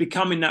around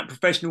becoming that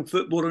professional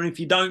footballer. And if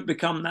you don't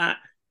become that,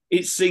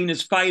 it's seen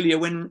as failure,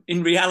 when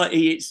in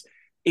reality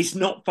it's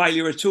not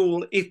failure at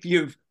all. If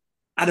you've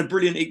had a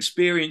brilliant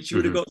experience, you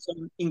would have got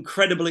some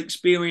incredible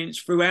experience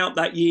throughout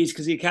that years,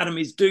 because the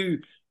academies do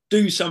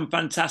some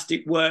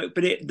fantastic work.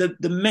 But the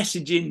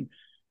messaging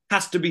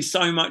has to be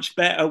so much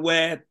better,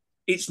 where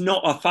it's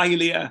not a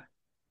failure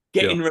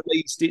getting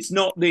released. It's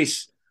not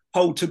this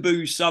whole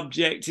taboo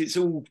subject. It's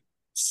all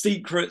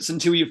secrets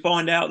until you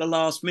find out at the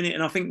last minute.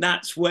 And I think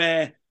that's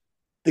where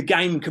the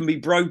game can be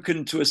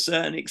broken to a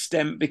certain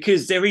extent,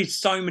 because there is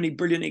so many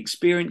brilliant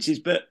experiences,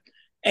 but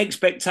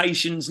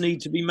expectations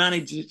need to be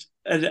managed.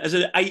 As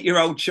an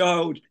 8-year-old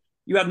child,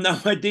 you have no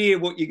idea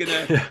what you're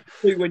going to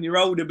do when you're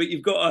older, but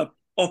you've got an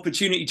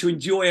opportunity to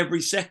enjoy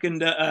every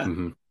second at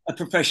a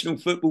professional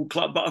football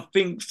club. But I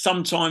think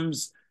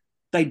sometimes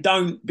they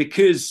don't,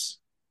 because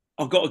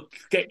I've got to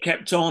get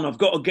kept on. I've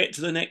got to get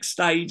to the next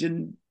stage,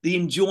 and the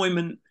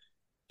enjoyment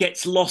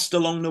gets lost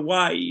along the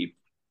way.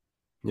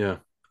 Yeah.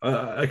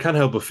 I can't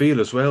help but feel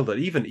as well that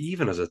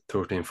even as a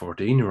 13,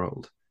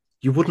 14-year-old,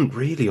 you wouldn't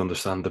really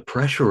understand the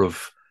pressure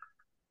of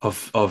I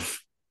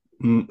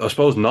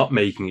suppose not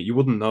making it. You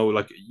wouldn't know.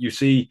 Like, you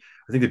see,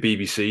 I think the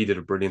BBC did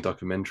a brilliant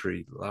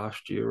documentary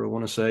last year, I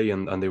want to say,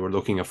 and they were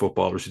looking at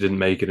footballers who didn't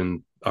make it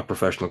at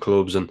professional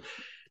clubs, and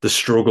the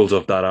struggles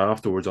of that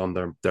afterwards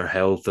on their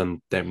health,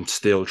 and them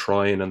still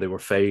trying, and they were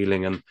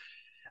failing. And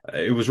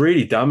it was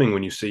really damning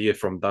when you see it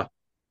from that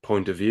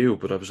point of view.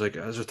 But I was like,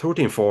 as a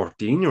 13,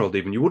 14-year-old,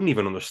 even, you wouldn't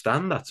even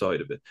understand that side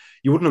of it.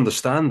 You wouldn't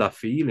understand that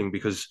feeling,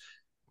 because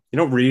you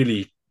don't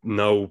really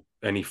know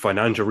any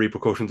financial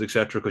repercussions,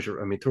 etc. Because I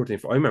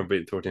remember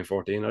being 13,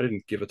 14. I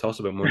didn't give a toss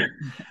about money.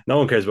 No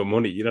one cares about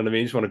money. You know what I mean?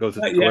 You just want to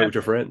go out with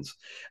your friends.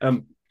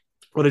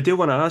 What I do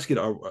want to ask you,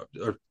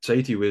 or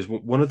say to you, is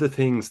one of the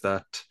things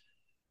that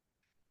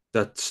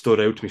stood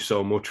out to me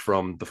so much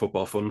from the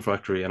Football Fun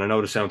Factory, and I know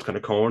this sounds kind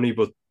of corny,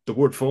 but the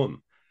word fun,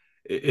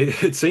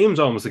 it seems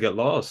almost to get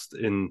lost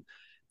in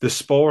the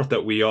sport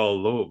that we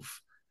all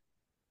love,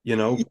 you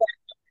know?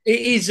 It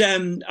is. I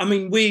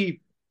mean,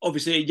 we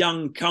obviously a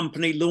young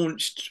company,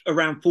 launched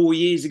around 4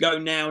 years ago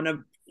now, and have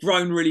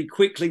grown really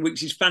quickly,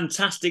 which is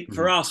fantastic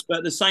for us. But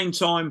at the same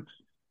time,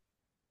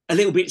 a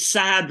little bit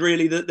sad,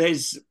 really,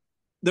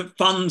 that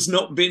fun's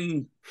not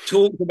been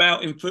talked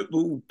about in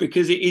football,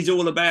 because it is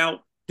all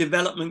about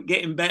development,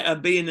 getting better,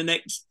 being the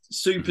next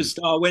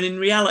superstar. When in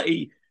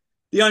reality,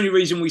 the only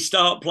reason we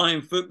start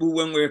playing football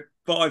when we're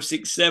 5,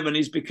 6, 7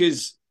 is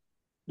because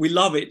we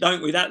love it,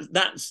 don't we?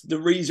 That's the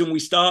reason we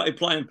started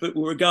playing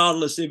football,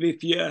 regardless of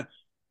if you're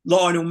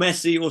Lionel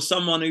Messi or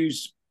someone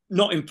who's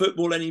not in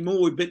football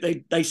anymore, but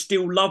they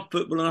still love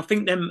football. And I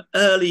think them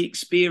early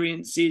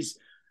experiences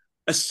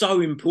are so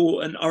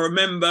important. I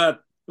remember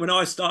when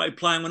I started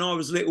playing, when I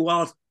was little,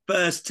 our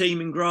first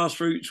team in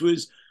grassroots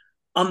was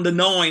under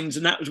 9s,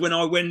 and that was when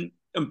I went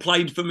and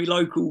played for my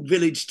local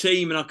village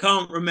team. And I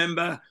can't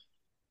remember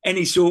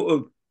any sort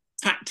of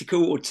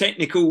tactical or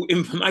technical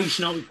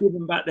information I was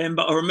given back then,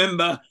 but I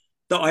remember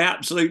that I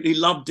absolutely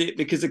loved it,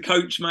 because the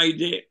coach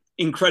made it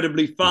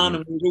incredibly fun,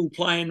 and we were all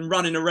playing and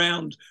running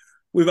around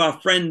with our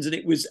friends, and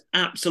it was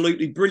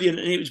absolutely brilliant.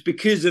 And it was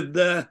because of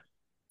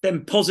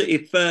them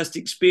positive first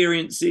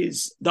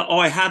experiences that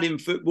I had in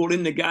football,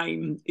 in the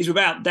game, is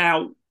without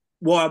doubt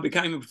why I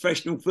became a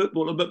professional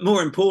footballer. But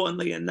more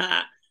importantly than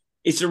that,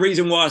 it's the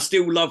reason why I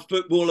still love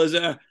football as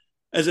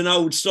an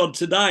old sod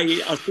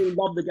today. I still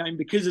love the game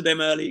because of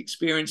them early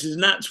experiences.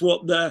 And that's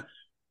what the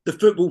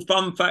Football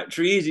Fun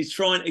Factory is. It's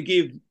trying to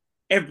give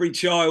every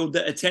child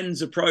that attends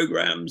the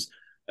programs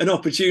an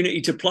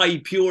opportunity to play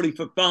purely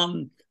for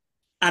fun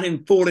and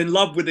then fall in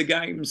love with the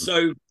game.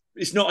 So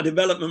it's not a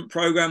development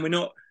program. We're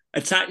not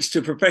attached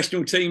to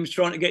professional teams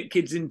trying to get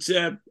kids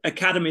into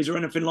academies or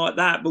anything like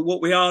that. But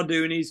what we are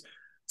doing is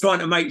trying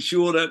to make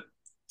sure that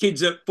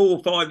kids at 4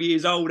 or 5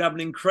 years old have an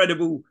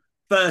incredible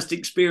first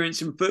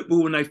experience in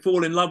football, and they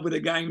fall in love with the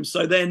game.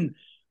 So then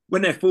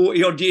when they're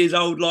 40 odd years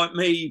old like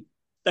me,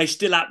 they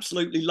still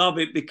absolutely love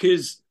it,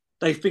 because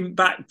they think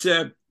back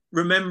to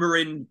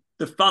remembering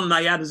the fun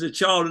they had as a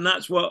child. And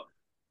that's what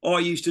I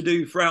used to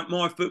do throughout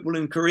my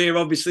footballing career.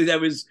 Obviously, there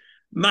was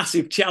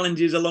massive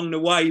challenges along the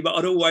way, but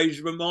I'd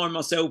always remind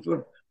myself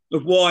of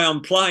why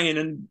I'm playing.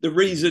 And the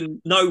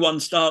reason no one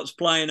starts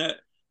playing at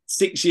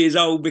 6 years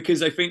old because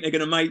they think they're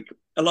going to make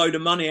a load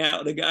of money out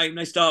of the game.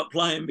 They start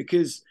playing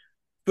because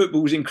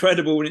football's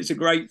incredible and it's a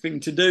great thing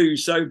to do.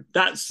 So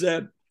that's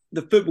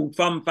the Football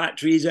Fun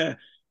Factory is a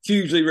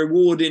hugely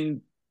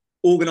rewarding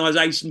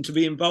organisation to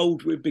be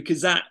involved with,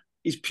 because that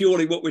is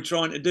purely what we're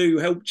trying to do: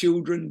 help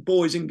children,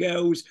 boys and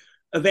girls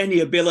of any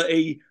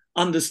ability,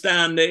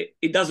 understand that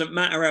it doesn't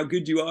matter how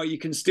good you are, you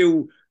can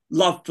still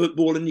love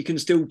football and you can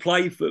still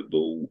play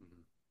football.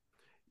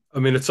 I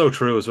mean, it's so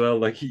true as well.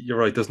 Like, you're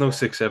right. There's no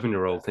 6, 7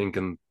 year old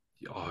thinking,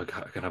 "Oh, I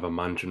can have a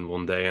mansion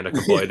one day and I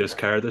can buy this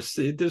car." They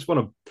just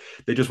want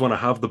to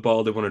have the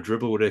ball. They want to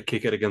dribble with it,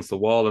 kick it against the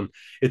wall, and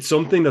it's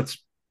something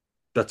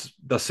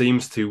that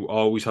seems to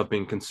always have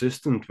been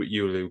consistent with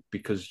you, Luke,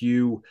 because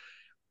you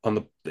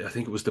on I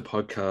think it was the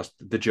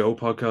Joe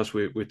podcast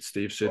with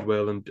Steve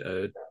Sidwell and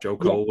Joe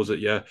Cole, was it?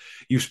 Yeah,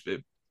 I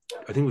think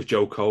it was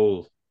Joe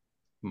Cole.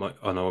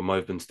 I know it might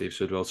have been Steve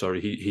Sidwell.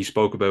 Sorry, he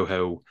spoke about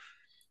how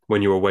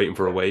when you were waiting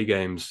for away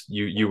games,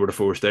 you were the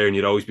first there, and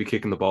you'd always be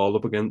kicking the ball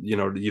up again.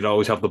 You'd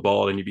always have the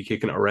ball, and you'd be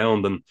kicking it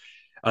around,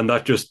 and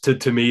that just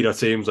to me that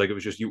seems like it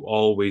was just you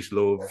always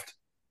loved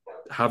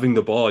having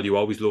the ball. You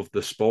always loved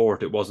the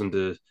sport. It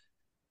wasn't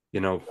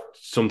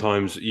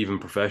sometimes even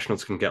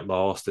professionals can get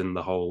lost in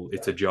the whole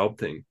it's a job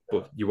thing,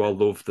 but you all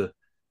love the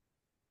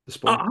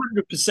sport.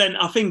 100%.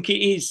 I think it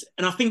is,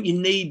 and I think you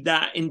need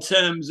that in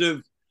terms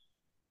of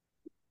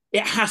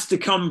it has to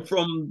come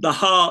from the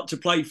heart to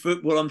play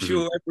football. I'm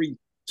sure every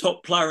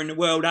top player in the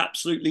world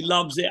absolutely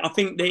loves it. I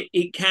think that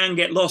it can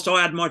get lost.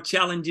 I had my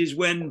challenges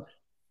when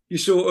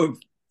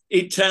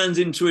it turns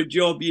into a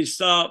job. You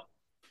start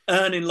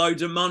earning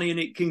loads of money and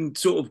it can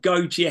sort of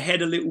go to your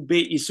head a little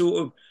bit. You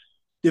sort of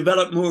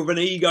develop more of an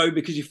ego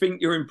because you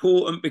think you're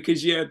important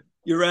because you're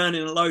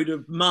earning a load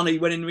of money,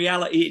 when in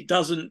reality it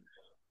doesn't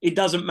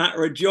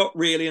matter a jot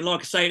really. And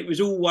like I say, it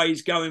was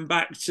always going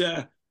back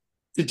to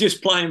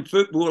just playing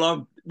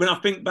football. When I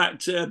think back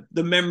to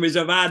the memories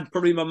I've had,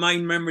 probably my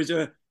main memories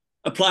are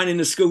playing in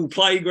the school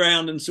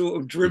playground and sort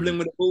of dribbling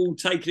with the ball,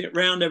 taking it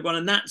round everyone.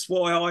 And that's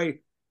why I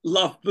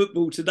love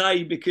football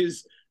today,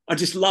 because I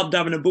just loved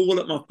having a ball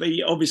at my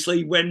feet.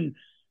 Obviously, when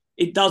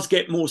it does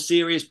get more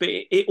serious, but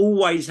it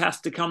always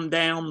has to come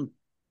down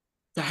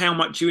to how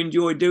much you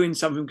enjoy doing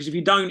something. Because if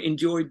you don't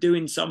enjoy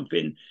doing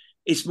something,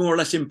 it's more or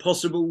less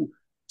impossible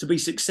to be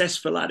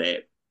successful at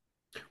it.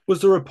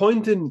 Was there a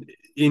point in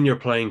your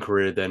playing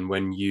career then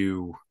when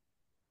you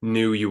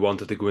knew you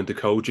wanted to go into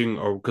coaching,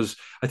 or because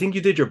I think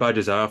you did your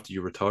badges after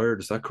you retired,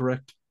 is that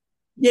correct?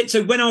 Yeah,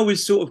 so when I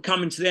was sort of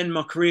coming to the end of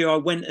my career, I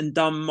went and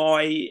done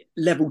my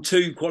level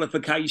 2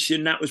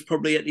 qualification. That was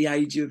probably at the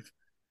age of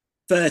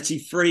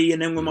 33.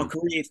 And then when my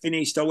career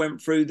finished, I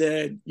went through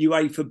the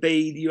UEFA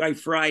B, the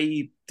UEFA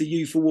A, the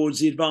Youth Awards,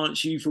 the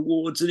Advanced Youth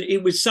Awards. And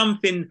it was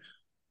something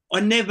I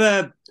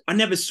never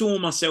saw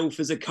myself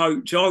as a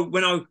coach.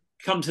 When I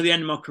come to the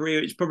end of my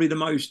career, it's probably the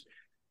most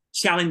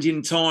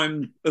challenging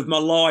time of my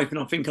life. And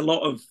I think a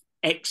lot of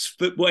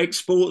ex-football,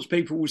 ex-sports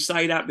people will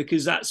say that,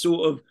 because that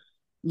sort of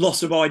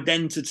loss of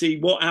identity.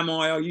 What am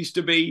I? I used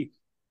to be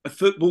a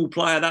football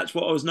player. That's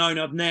what I was known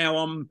of. Now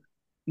I'm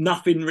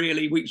nothing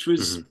really, which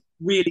was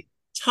really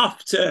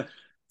tough to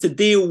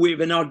deal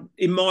with. And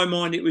in my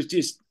mind, it was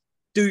just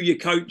do your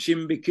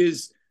coaching,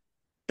 because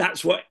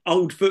that's what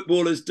old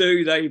footballers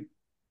do. They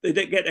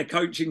get their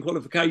coaching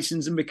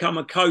qualifications and become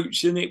a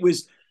coach. And it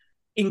was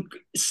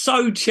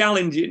so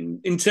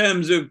challenging in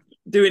terms of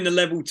doing the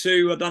level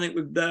 2. I've done it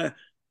with the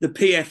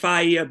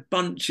PFA, a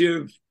bunch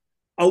of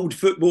old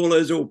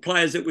footballers or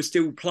players that were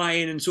still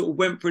playing, and sort of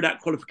went through that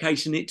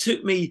qualification. It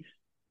took me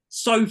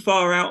so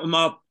far out of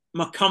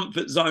my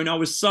comfort zone. I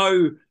was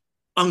so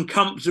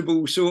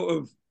uncomfortable sort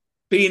of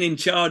being in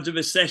charge of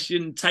a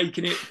session,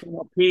 taking it from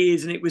my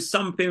peers. And it was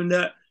something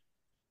that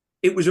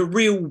it was a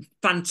real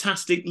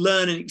fantastic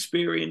learning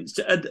experience.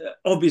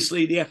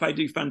 Obviously, the FA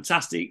do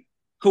fantastic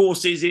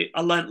courses.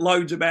 I learnt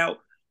loads about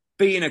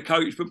being a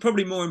coach, but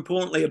probably more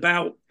importantly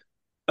about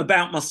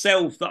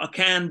myself, that I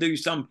can do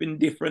something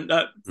different,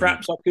 that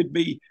perhaps I could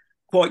be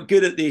quite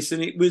good at this.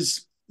 And it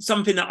was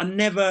something that I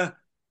never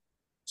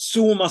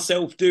saw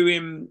myself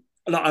doing.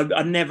 Like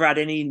I never had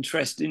any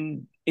interest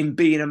in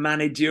being a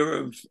manager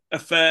of a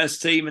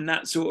first team and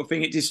that sort of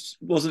thing. It just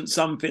wasn't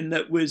something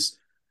that was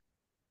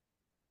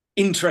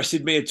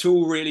interested me at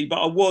all, really.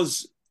 But I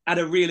had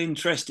a real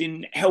interest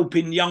in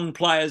helping young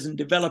players and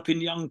developing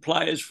young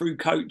players through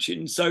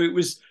coaching. So it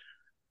was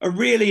a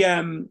really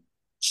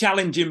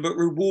challenging but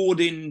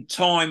rewarding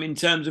time in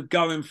terms of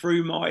going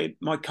through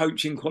my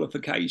coaching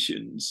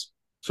qualifications.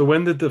 So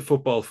when did the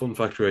Football Fun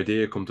Factory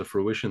idea come to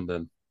fruition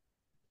then?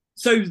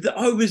 So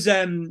I was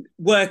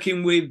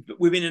working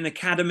within an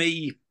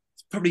academy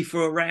probably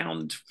for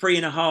around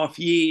 3.5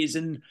 years,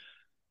 and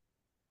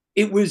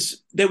there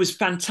was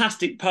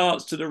fantastic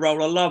parts to the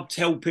role. I loved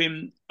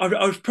helping. I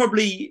was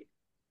probably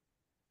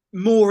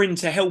more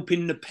into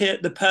helping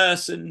the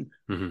person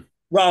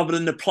rather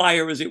than the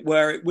player, as it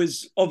were. It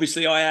was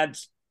obviously I had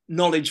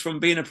knowledge from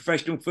being a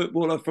professional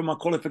footballer from my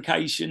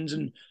qualifications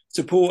and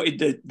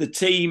supported the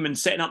team and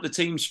setting up the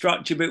team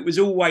structure, but it was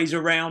always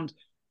around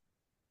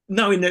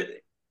knowing that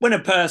when a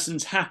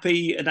person's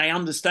happy and they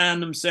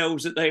understand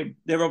themselves, that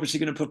they're obviously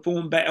going to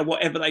perform better,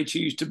 whatever they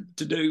choose to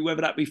do,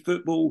 whether that be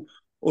football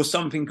or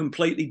something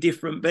completely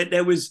different. But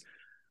there was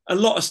a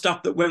lot of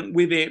stuff that went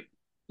with it.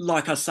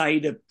 Like I say,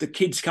 the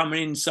kids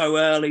coming in so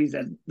early,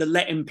 the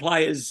letting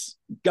players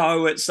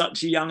go at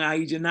such a young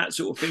age and that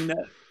sort of thing,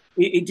 that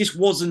it just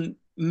wasn't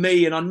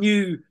me. And I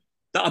knew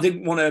that I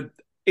didn't want to,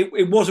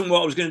 it wasn't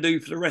what I was going to do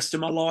for the rest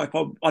of my life.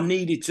 I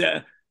needed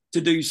to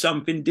do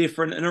something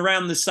different. And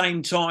around the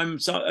same time,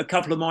 so a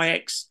couple of my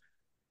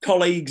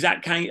ex-colleagues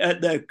at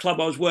the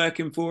club I was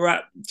working for,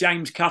 at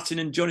James Cutting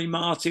and Johnny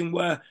Martin,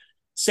 were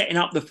setting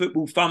up the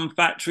Football Fun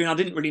Factory. And I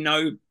didn't really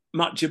know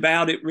much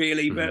about it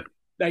really, but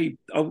I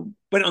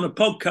went on a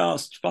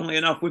podcast, funnily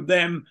enough, with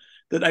them,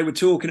 that they were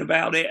talking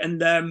about it.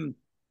 And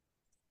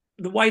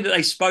the way that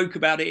they spoke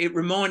about it, it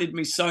reminded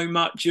me so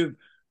much of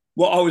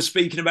what I was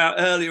speaking about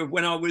earlier,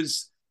 when I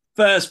was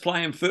first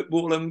playing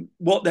football and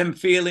what them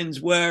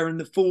feelings were and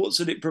the thoughts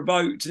that it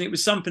provoked. And it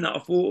was something that I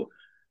thought,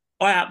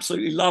 I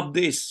absolutely love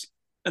this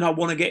and I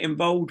want to get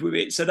involved with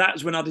it. So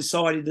that's when I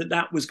decided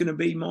that was going to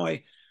be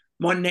my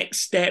next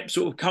step,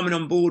 sort of coming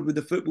on board with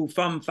the Football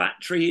Fun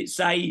Factory. It's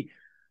a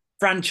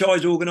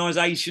franchise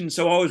organisation.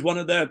 So I was one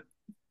of the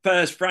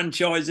first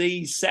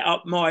franchisees, set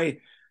up my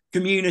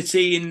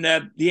community in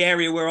the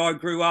area where I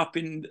grew up,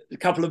 in a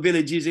couple of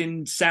villages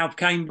in South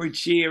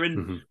Cambridgeshire,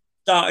 and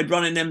started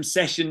running them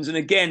sessions. And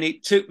again,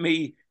 it took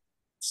me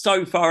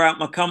so far out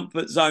my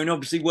comfort zone,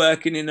 obviously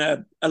working in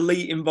an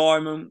elite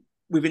environment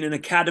within an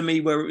academy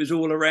where it was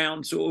all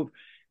around sort of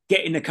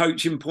getting the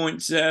coaching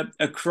points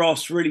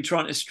across, really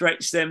trying to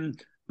stretch them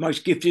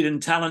most gifted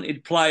and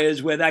talented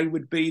players, where they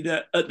would be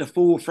at the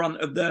forefront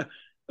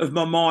of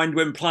my mind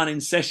when planning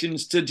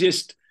sessions, to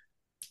just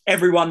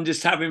everyone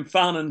just having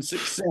fun. And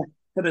success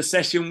for the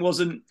session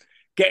wasn't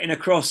getting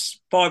across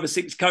 5 or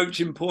 6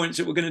 coaching points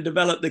that were going to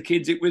develop the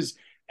kids. It was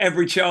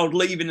every child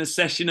leaving the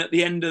session at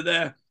the end of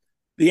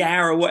the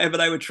hour or whatever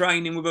they were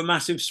training with a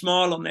massive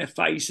smile on their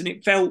face. And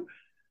it felt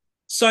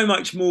so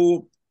much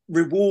more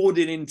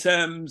rewarding in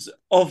terms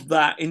of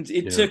that. And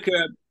it took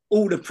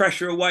all the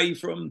pressure away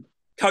from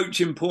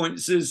coaching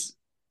points, as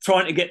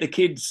trying to get the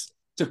kids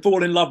to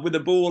fall in love with the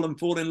ball and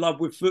fall in love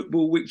with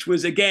football, which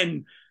was,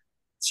 again,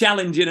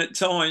 challenging at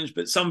times,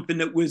 but something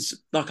that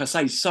was, like I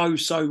say,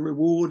 so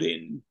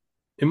rewarding.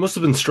 It must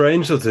have been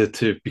strange though,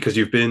 to because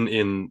you've been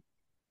in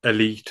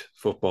elite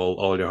football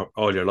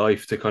all your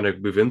life, to kind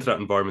of move into that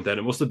environment. Then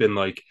it must have been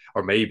like,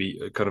 or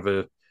maybe kind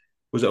of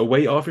was it a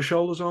weight off your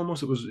shoulders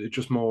almost? It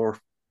just more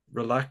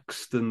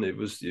relaxed, and it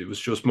was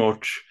just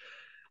much.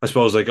 I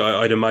suppose, like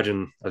I'd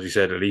imagine, as you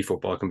said, elite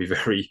football can be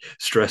very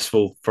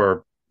stressful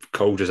for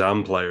coaches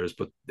and players,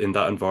 but in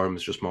that environment,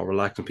 it's just more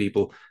relaxed and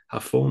people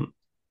have fun.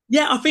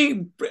 Yeah, I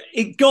think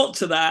it got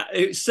to that.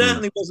 It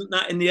certainly wasn't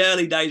that in the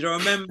early days. I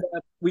remember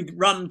we'd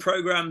run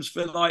programs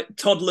for like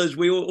toddlers.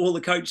 All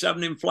the coaches have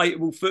an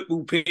inflatable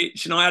football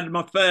pitch, and I had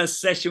my first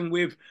session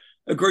with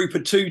a group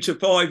of 2 to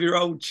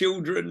 5-year-old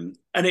children,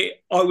 and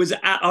I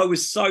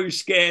was so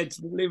scared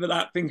to deliver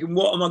that, thinking,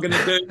 what am I going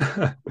to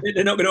do?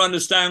 They're not going to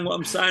understand what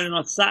I'm saying. And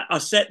I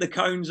set the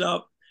cones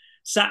up,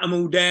 sat them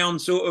all down,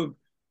 sort of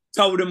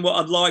told them what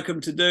I'd like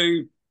them to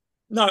do.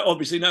 No,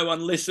 obviously no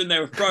one listened. They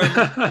were throwing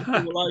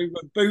all over,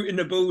 booting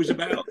the balls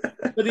about.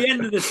 But at the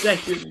end of the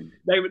session,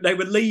 they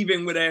were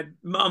leaving with their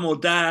mum or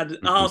dad,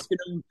 asking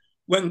them,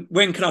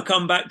 when can I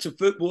come back to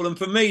football? And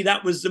for me,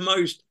 that was the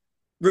most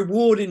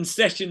rewarding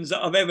sessions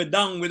that I've ever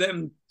done, with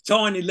them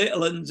tiny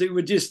little uns who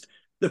were just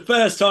the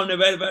first time they've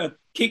ever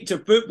kicked a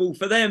football.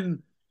 For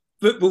them,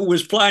 football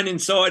was playing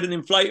inside an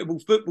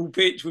inflatable football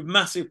pitch with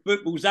massive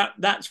footballs.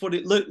 That's what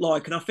it looked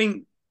like. And I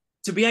think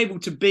to be able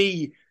to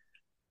be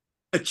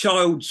a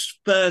child's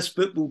first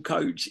football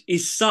coach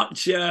is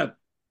such a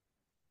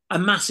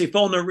massive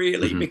honour,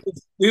 really,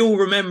 because we all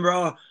remember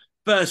our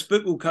first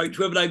football coach,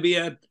 whether they be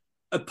had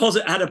a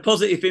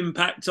positive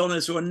impact on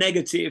us or a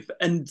negative.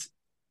 And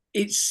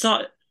it's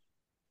such,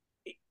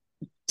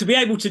 to be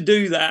able to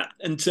do that,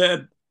 and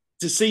to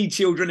see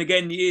children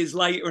again years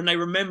later and they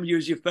remember you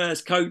as your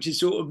first coach, is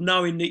sort of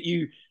knowing that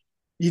you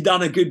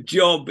done a good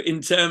job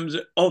in terms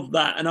of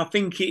that. And I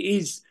think it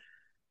is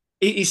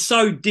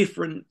so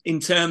different in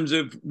terms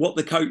of what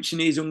the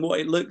coaching is and what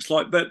it looks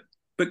like. But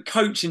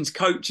coaching's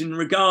coaching,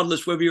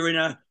 regardless whether you're in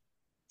a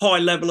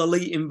high-level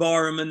elite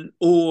environment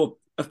or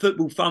a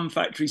Football Fun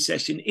Factory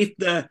session. If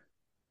the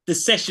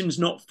session's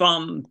not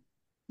fun,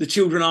 the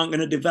children aren't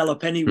going to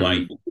develop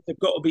anyway. They've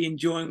got to be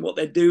enjoying what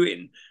they're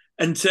doing.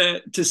 And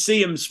to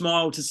see them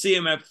smile, to see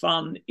them have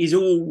fun is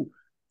all,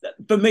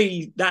 for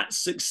me, that's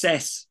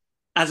success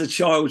as a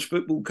child's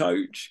football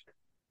coach.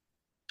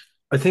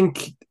 I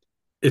think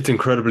it's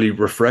incredibly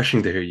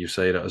refreshing to hear you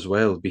say that as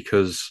well,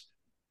 because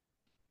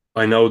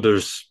I know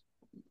there's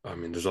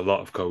a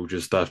lot of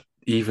coaches that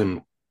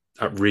even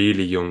at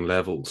really young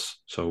levels,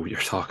 so you're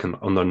talking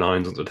under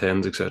 9s, under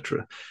 10s,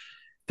 etc.,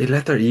 they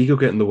let their ego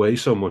get in the way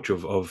so much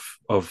of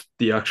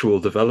the actual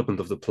development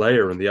of the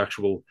player and the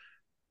actual,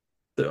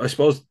 I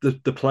suppose,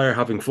 the player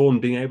having fun,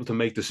 being able to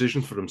make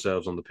decisions for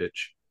themselves on the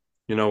pitch,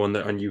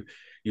 and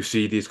you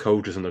see these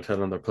coaches and they're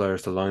telling their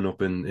players to line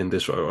up in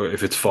this, or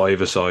if it's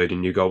 5-a-side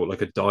and you go with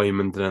like a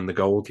diamond and then the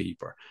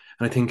goalkeeper.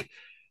 And I think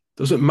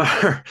Doesn't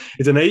matter.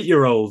 It's an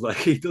 8-year-old. Like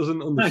he doesn't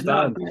No,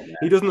 understand.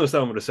 He doesn't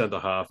understand what a centre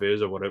half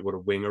is, or what a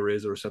winger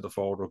is, or a centre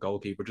forward or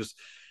goalkeeper. Just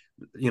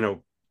you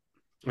know,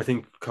 I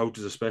think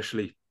coaches,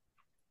 especially,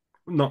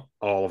 not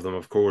all of them,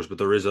 of course, but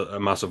there is a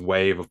massive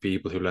wave of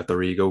people who let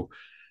their ego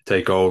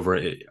take over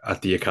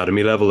at the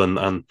academy level, and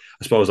I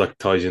suppose that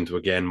ties into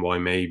again why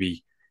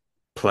maybe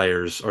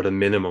players or the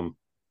minimum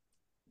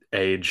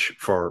age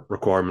for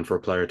requirement for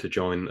a player to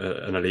join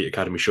an elite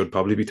academy should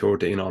probably be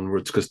 13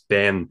 onwards, because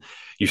then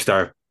you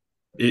start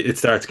it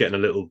starts getting a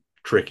little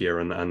trickier,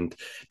 and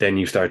then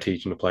you start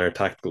teaching the player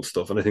tactical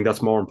stuff, and I think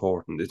that's more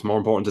important. It's more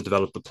important to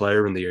develop the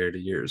player in the early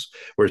years,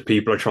 whereas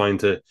people are trying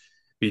to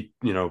be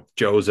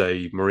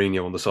Jose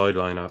Mourinho on the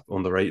sideline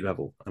on the rate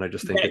level, and I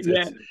just think yeah,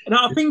 yeah. And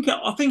it's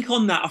I think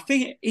on that, I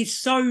think it's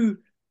so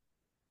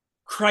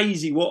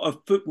crazy what a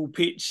football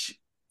pitch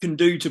can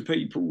do to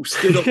people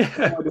stood on the yeah.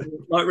 side of it.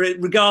 Like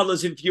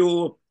regardless if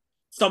you're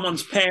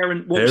someone's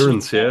parent watching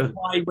Parents, yeah.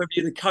 play, whether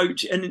you're the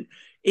coach, and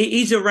it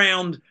is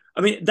around. I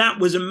mean, that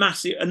was a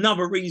massive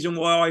another reason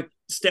why I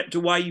stepped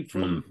away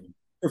from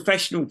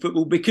professional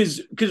football because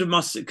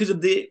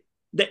of the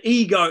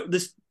ego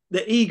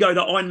the ego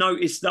that I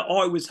noticed that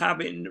I was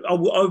having.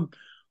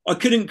 I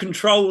couldn't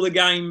control the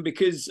game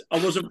because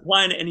I wasn't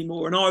playing it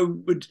anymore, and I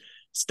would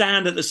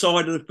stand at the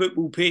side of the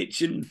football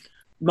pitch and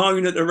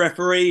moan at the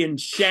referee and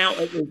shout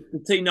at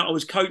the team that I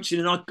was coaching.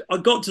 And I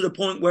got to the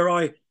point where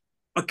I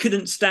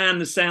couldn't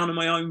stand the sound of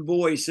my own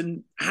voice,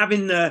 and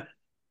having the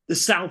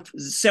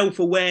self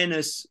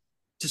awareness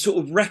to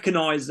sort of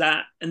recognize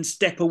that and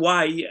step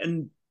away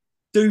and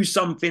do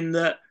something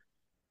that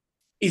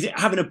is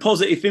having a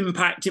positive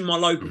impact in my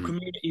local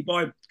community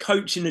by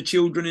coaching the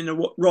children in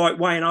the right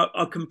way. And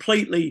I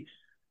completely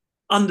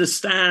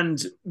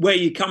understand where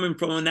you're coming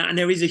from on that. And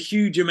there is a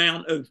huge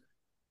amount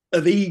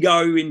of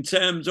ego in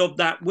terms of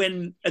that.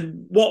 And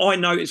what I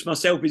noticed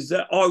myself is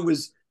that I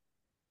was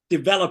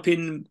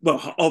developing,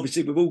 well,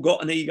 obviously we've all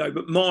got an ego,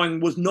 but mine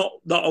was not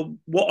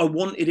what I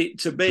wanted it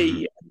to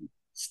be.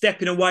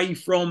 Stepping away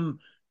from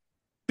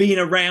being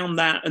around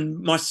that and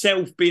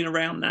myself being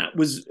around that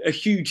was a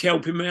huge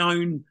help in my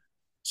own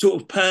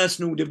sort of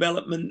personal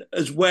development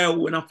as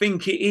well. And I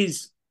think it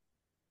is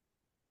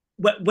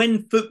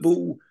when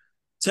football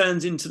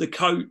turns into the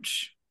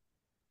coach,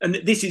 and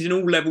this is in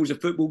all levels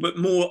of football, but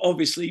more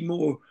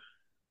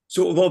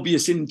sort of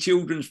obvious in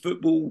children's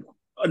football.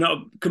 And I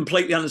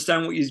completely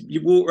understand what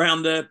you walk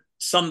around the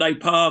Sunday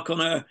park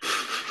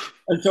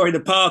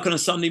the park on a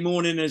Sunday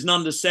morning. There's an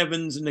under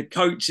sevens, and the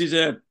coaches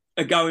are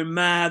going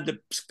mad. The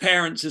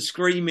parents are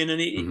screaming, and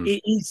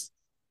it is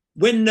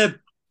when the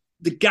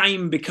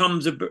game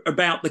becomes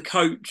about the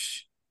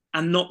coach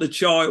and not the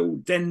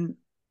child. Then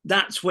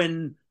that's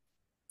when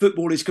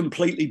football is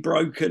completely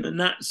broken, and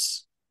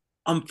that's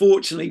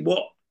unfortunately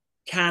what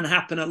can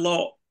happen a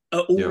lot at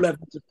all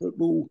levels of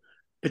football,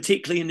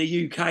 particularly in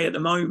the UK at the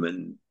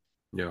moment.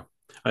 Yeah,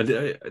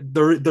 and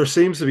there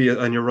seems to be,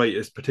 and you're right,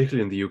 it's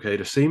particularly in the UK,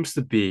 there seems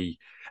to be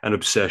an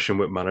obsession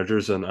with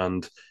managers,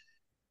 and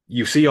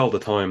you see all the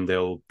time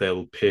they'll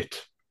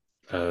pit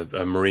a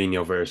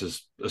Mourinho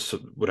versus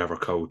whatever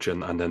coach,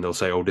 and then they'll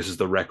say, "Oh, this is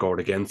the record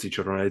against each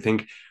other." And I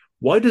think,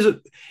 why does it?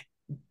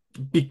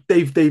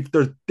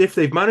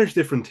 They've managed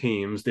different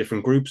teams,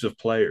 different groups of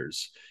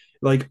players.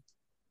 Like,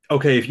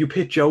 okay, if you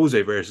pit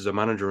Jose versus a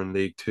manager in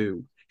League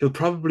Two, he'll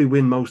probably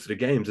win most of the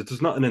games.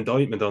 It's not an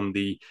indictment on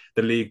the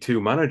League Two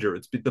manager.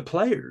 It's the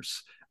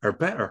players are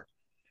better.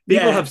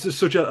 People have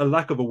such a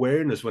lack of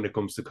awareness when it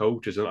comes to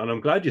coaches, and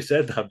I'm glad you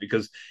said that,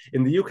 because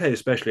in the UK,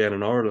 especially, and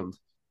in Ireland,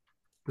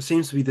 there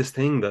seems to be this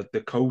thing that the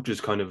coaches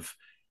kind of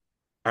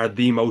are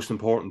the most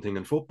important thing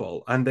in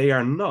football, and they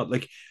are not.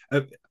 Like,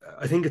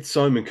 I think it's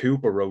Simon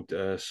Cooper wrote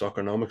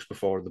Soccernomics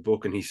before the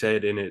book, and he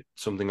said in it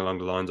something along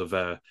the lines of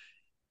a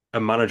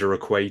manager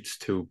equates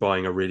to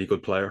buying a really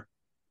good player.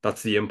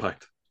 That's the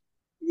impact.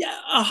 Yeah,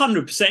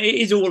 100%. It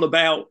is all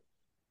about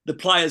the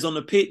players on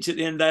the pitch at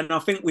the end of the day. And I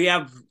think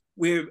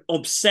we're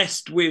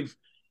obsessed with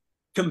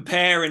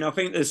comparing. I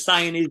think the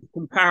saying is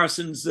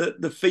comparisons the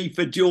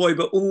FIFA joy,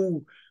 but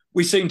all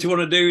we seem to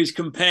want to do is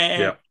compare.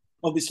 Yeah.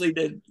 Obviously,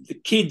 the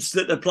kids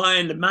that they're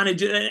playing, the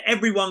manager, and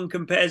everyone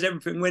compares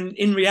everything. When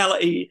in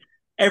reality,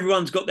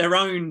 everyone's got their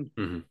own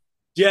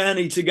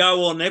journey to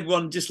go on.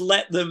 Everyone just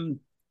let them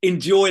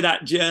enjoy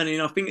that journey.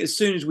 And I think as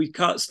soon as we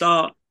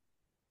start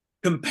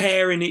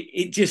comparing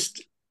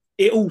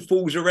it all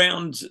falls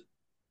around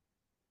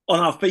on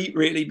our feet,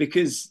 really,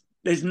 because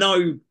there's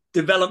no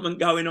development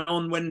going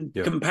on when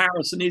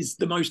comparison is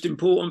the most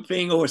important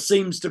thing, or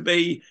seems to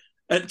be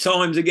at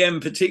times, again,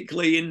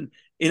 particularly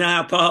in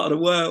our part of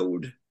the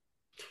world.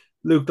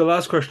 Luke, the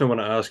last question I want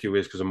to ask you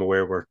is, because I'm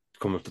aware we're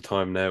coming up to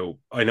time now.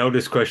 I know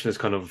this question is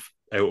kind of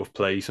out of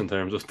place in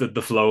terms of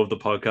the flow of the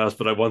podcast,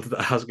 but I wanted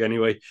to ask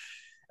anyway.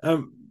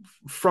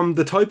 From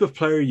the type of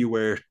player you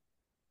were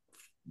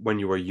when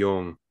you were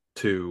young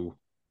to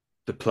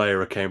the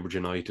player at Cambridge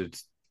United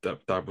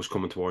that was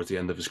coming towards the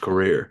end of his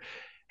career,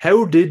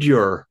 how did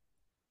your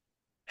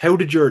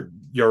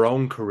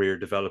own career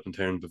develop in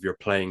terms of your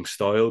playing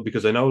style?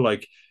 Because I know,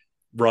 like,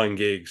 Ryan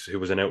Giggs, who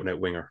was an out and out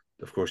winger.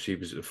 Of course, he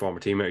was a former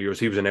teammate of yours.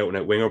 He was an out and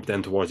out winger, but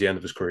then towards the end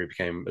of his career, he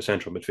became a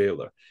central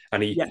midfielder.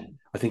 And Yeah,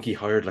 I think he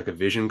hired like a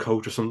vision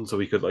coach or something, so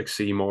he could like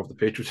see more of the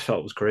pitch, which I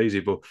thought was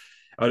crazy. But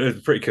it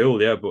was pretty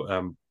cool, yeah.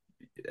 But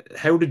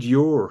how did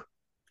your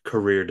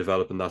career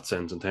develop in that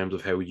sense, in terms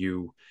of how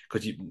you?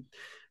 Because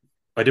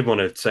I didn't want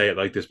to say it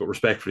like this, but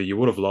respectfully, you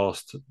would have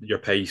lost your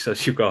pace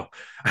as you got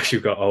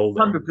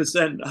older.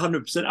 100%,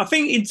 100%. I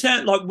think in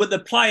turn, like with the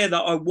player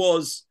that I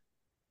was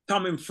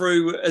coming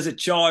through as a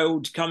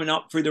child, coming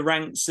up through the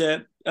ranks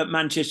at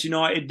Manchester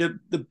United,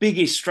 the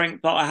biggest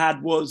strength that I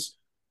had was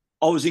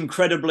I was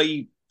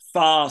incredibly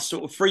fast,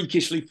 sort of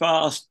freakishly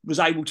fast, was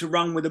able to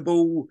run with the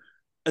ball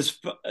as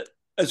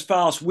as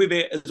fast with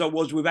it as I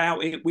was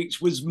without it,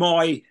 which was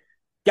my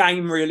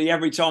game really.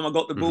 Every time I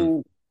got the Mm-hmm.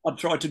 ball, I'd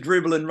try to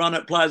dribble and run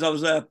at players. I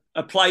was a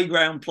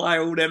playground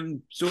player, all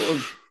them sort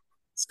of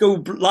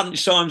school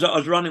lunch times that I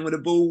was running with the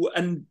ball.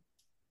 And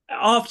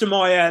after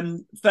my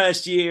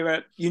first year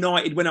at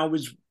United, when I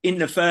was in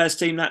the first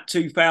team, that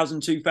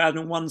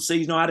 2000-2001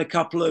 season, I had a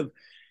couple of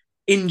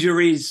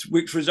injuries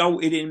which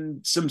resulted in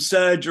some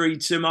surgery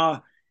to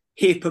my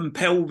hip and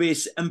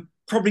pelvis, and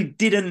probably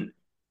didn't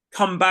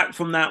come back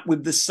from that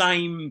with the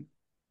same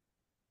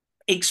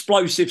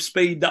explosive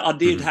speed that I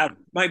did Mm-hmm. have.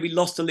 Maybe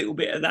lost a little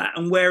bit of that.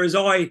 And whereas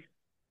I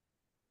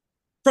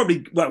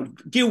probably, well,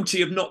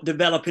 guilty of not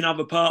developing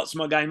other parts of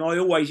my game, I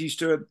always used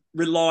to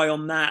rely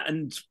on that.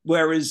 And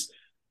whereas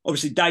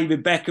obviously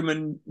David Beckham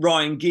and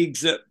Ryan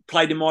Giggs that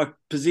played in my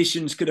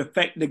positions could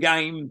affect the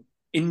game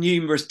in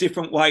numerous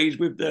different ways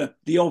with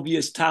the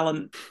obvious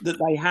talent that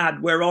they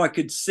had, where I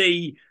could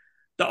see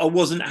that I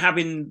wasn't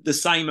having the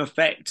same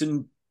effect.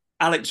 And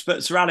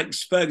Sir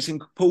Alex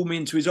Ferguson pulled me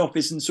into his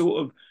office and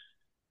sort of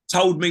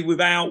told me,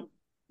 without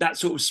that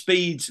sort of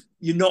speed,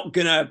 you're not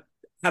going to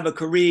have a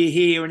career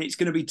here, and it's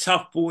going to be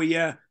tough for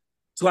you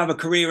to have a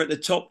career at the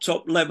top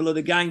level of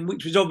the game,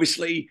 which was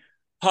obviously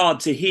hard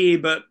to hear,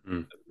 but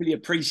really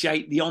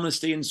appreciate the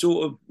honesty, and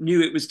sort of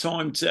knew it was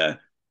time to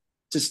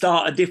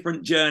start a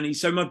different journey.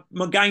 So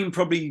my game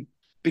probably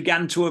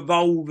began to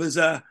evolve as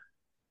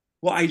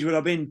what age would I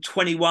have been?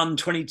 21,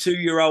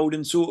 22-year-old,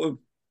 and sort of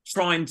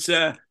trying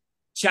to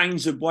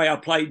change the way I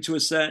played to a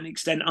certain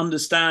extent,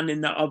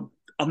 understanding that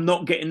I'm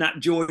not getting that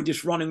joy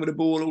just running with the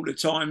ball all the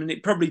time. And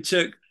it probably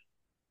took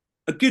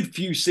a good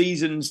few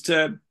seasons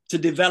to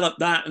develop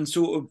that and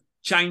sort of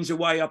change the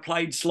way I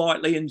played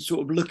slightly, and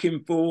sort of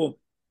looking for,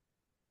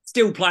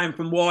 still playing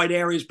from wide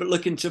areas, but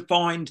looking to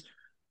find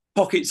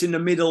pockets in the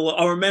middle.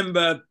 I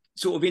remember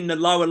sort of in the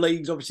lower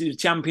leagues, obviously the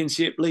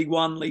Championship, League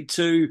One, League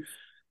Two,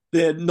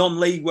 the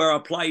non-league where I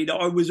played,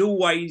 I was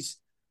always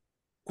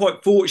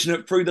quite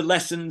fortunate through the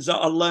lessons that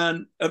I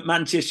learned at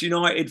Manchester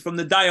United. From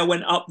the day I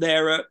went up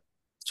there at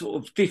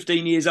sort of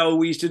 15 years old,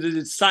 we used to do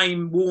the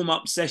same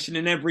warm-up session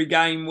in every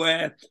game,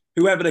 where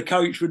whoever the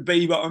coach would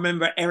be, but I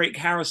remember Eric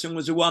Harrison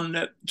was the one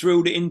that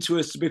drilled it into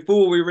us.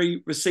 Before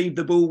we received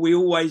the ball, we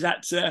always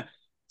had to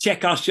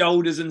check our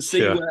shoulders and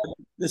see where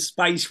the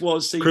space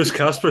was. So Chris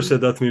Casper said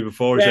that to me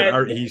before.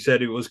 Yeah, He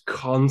said it was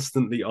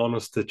constantly on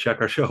us to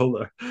check our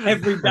shoulder.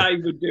 every day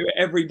we'd do it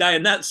every day.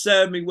 And that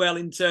served me well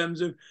in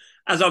terms of,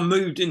 as I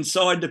moved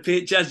inside the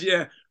pitch, as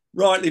you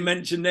rightly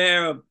mentioned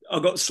there, I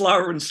got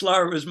slower and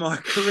slower as my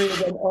career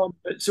went on,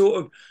 but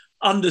sort of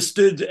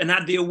understood and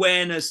had the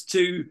awareness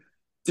to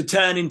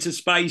turn into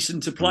space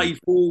and to play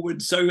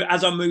forward. So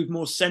as I moved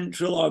more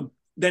central, I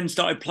then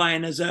started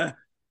playing as a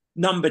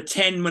number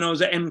 10 when I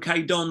was at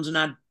MK Dons, and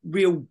had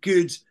real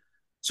good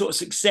sort of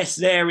success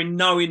there in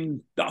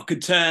knowing that I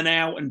could turn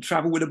out and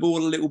travel with the ball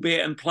a little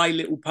bit and play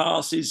little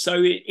passes.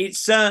 So it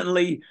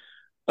certainly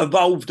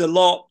evolved a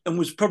lot, and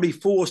was probably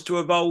forced to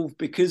evolve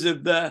because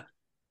of the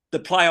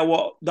player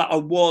that I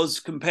was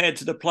compared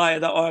to the player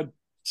that I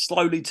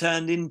slowly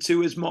turned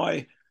into as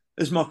my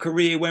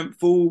career went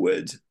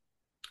forward.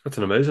 That's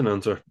an amazing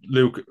answer.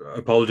 Luke,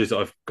 apologies that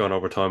I've gone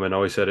over time. I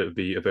know I said it would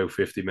be about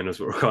 50 minutes,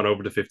 but we're gone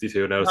over to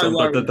 52 now.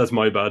 So that's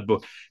my bad.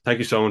 But thank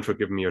you so much for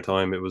giving me your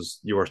time.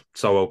 You were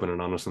so open and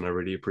honest, and I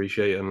really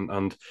appreciate it.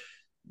 And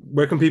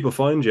where can people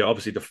find you?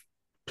 Obviously,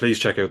 please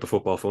check out the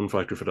Football Fun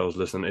Factory for those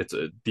listening. It's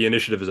the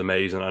initiative is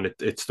amazing, and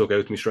it stuck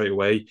out to me straight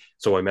away.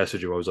 So I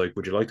messaged you. I was like,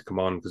 would you like to come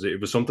on? Because it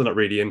was something that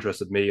really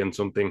interested me, and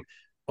something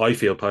I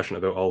feel passionate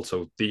about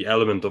also. The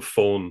element of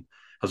fun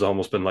has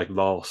almost been like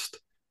lost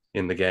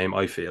in the game,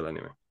 I feel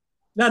anyway.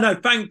 No,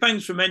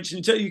 thanks for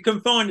mentioning. So you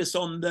can find us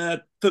on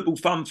the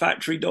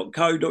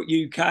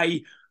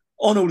footballfunfactory.co.uk,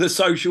 on all the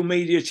social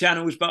media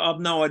channels, but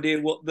I've no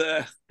idea what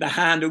the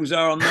handles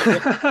are. I'm not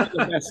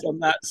the best on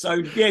that. So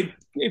yeah,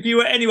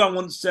 if anyone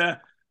wants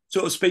to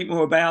sort of speak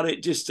more about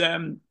it, just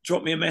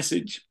drop me a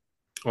message.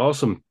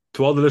 Awesome.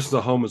 To all the listeners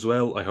at home as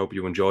well, I hope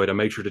you enjoyed, and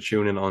make sure to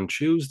tune in on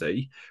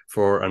Tuesday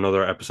for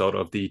another episode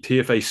of the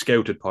TFA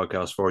Scouted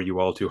podcast for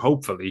you all to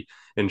hopefully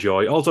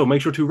enjoy. Also,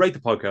 make sure to rate the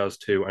podcast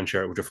too and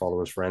share it with your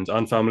followers, friends,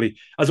 and family,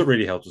 as it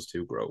really helps us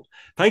to grow.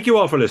 Thank you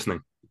all for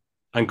listening,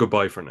 and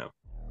goodbye for now.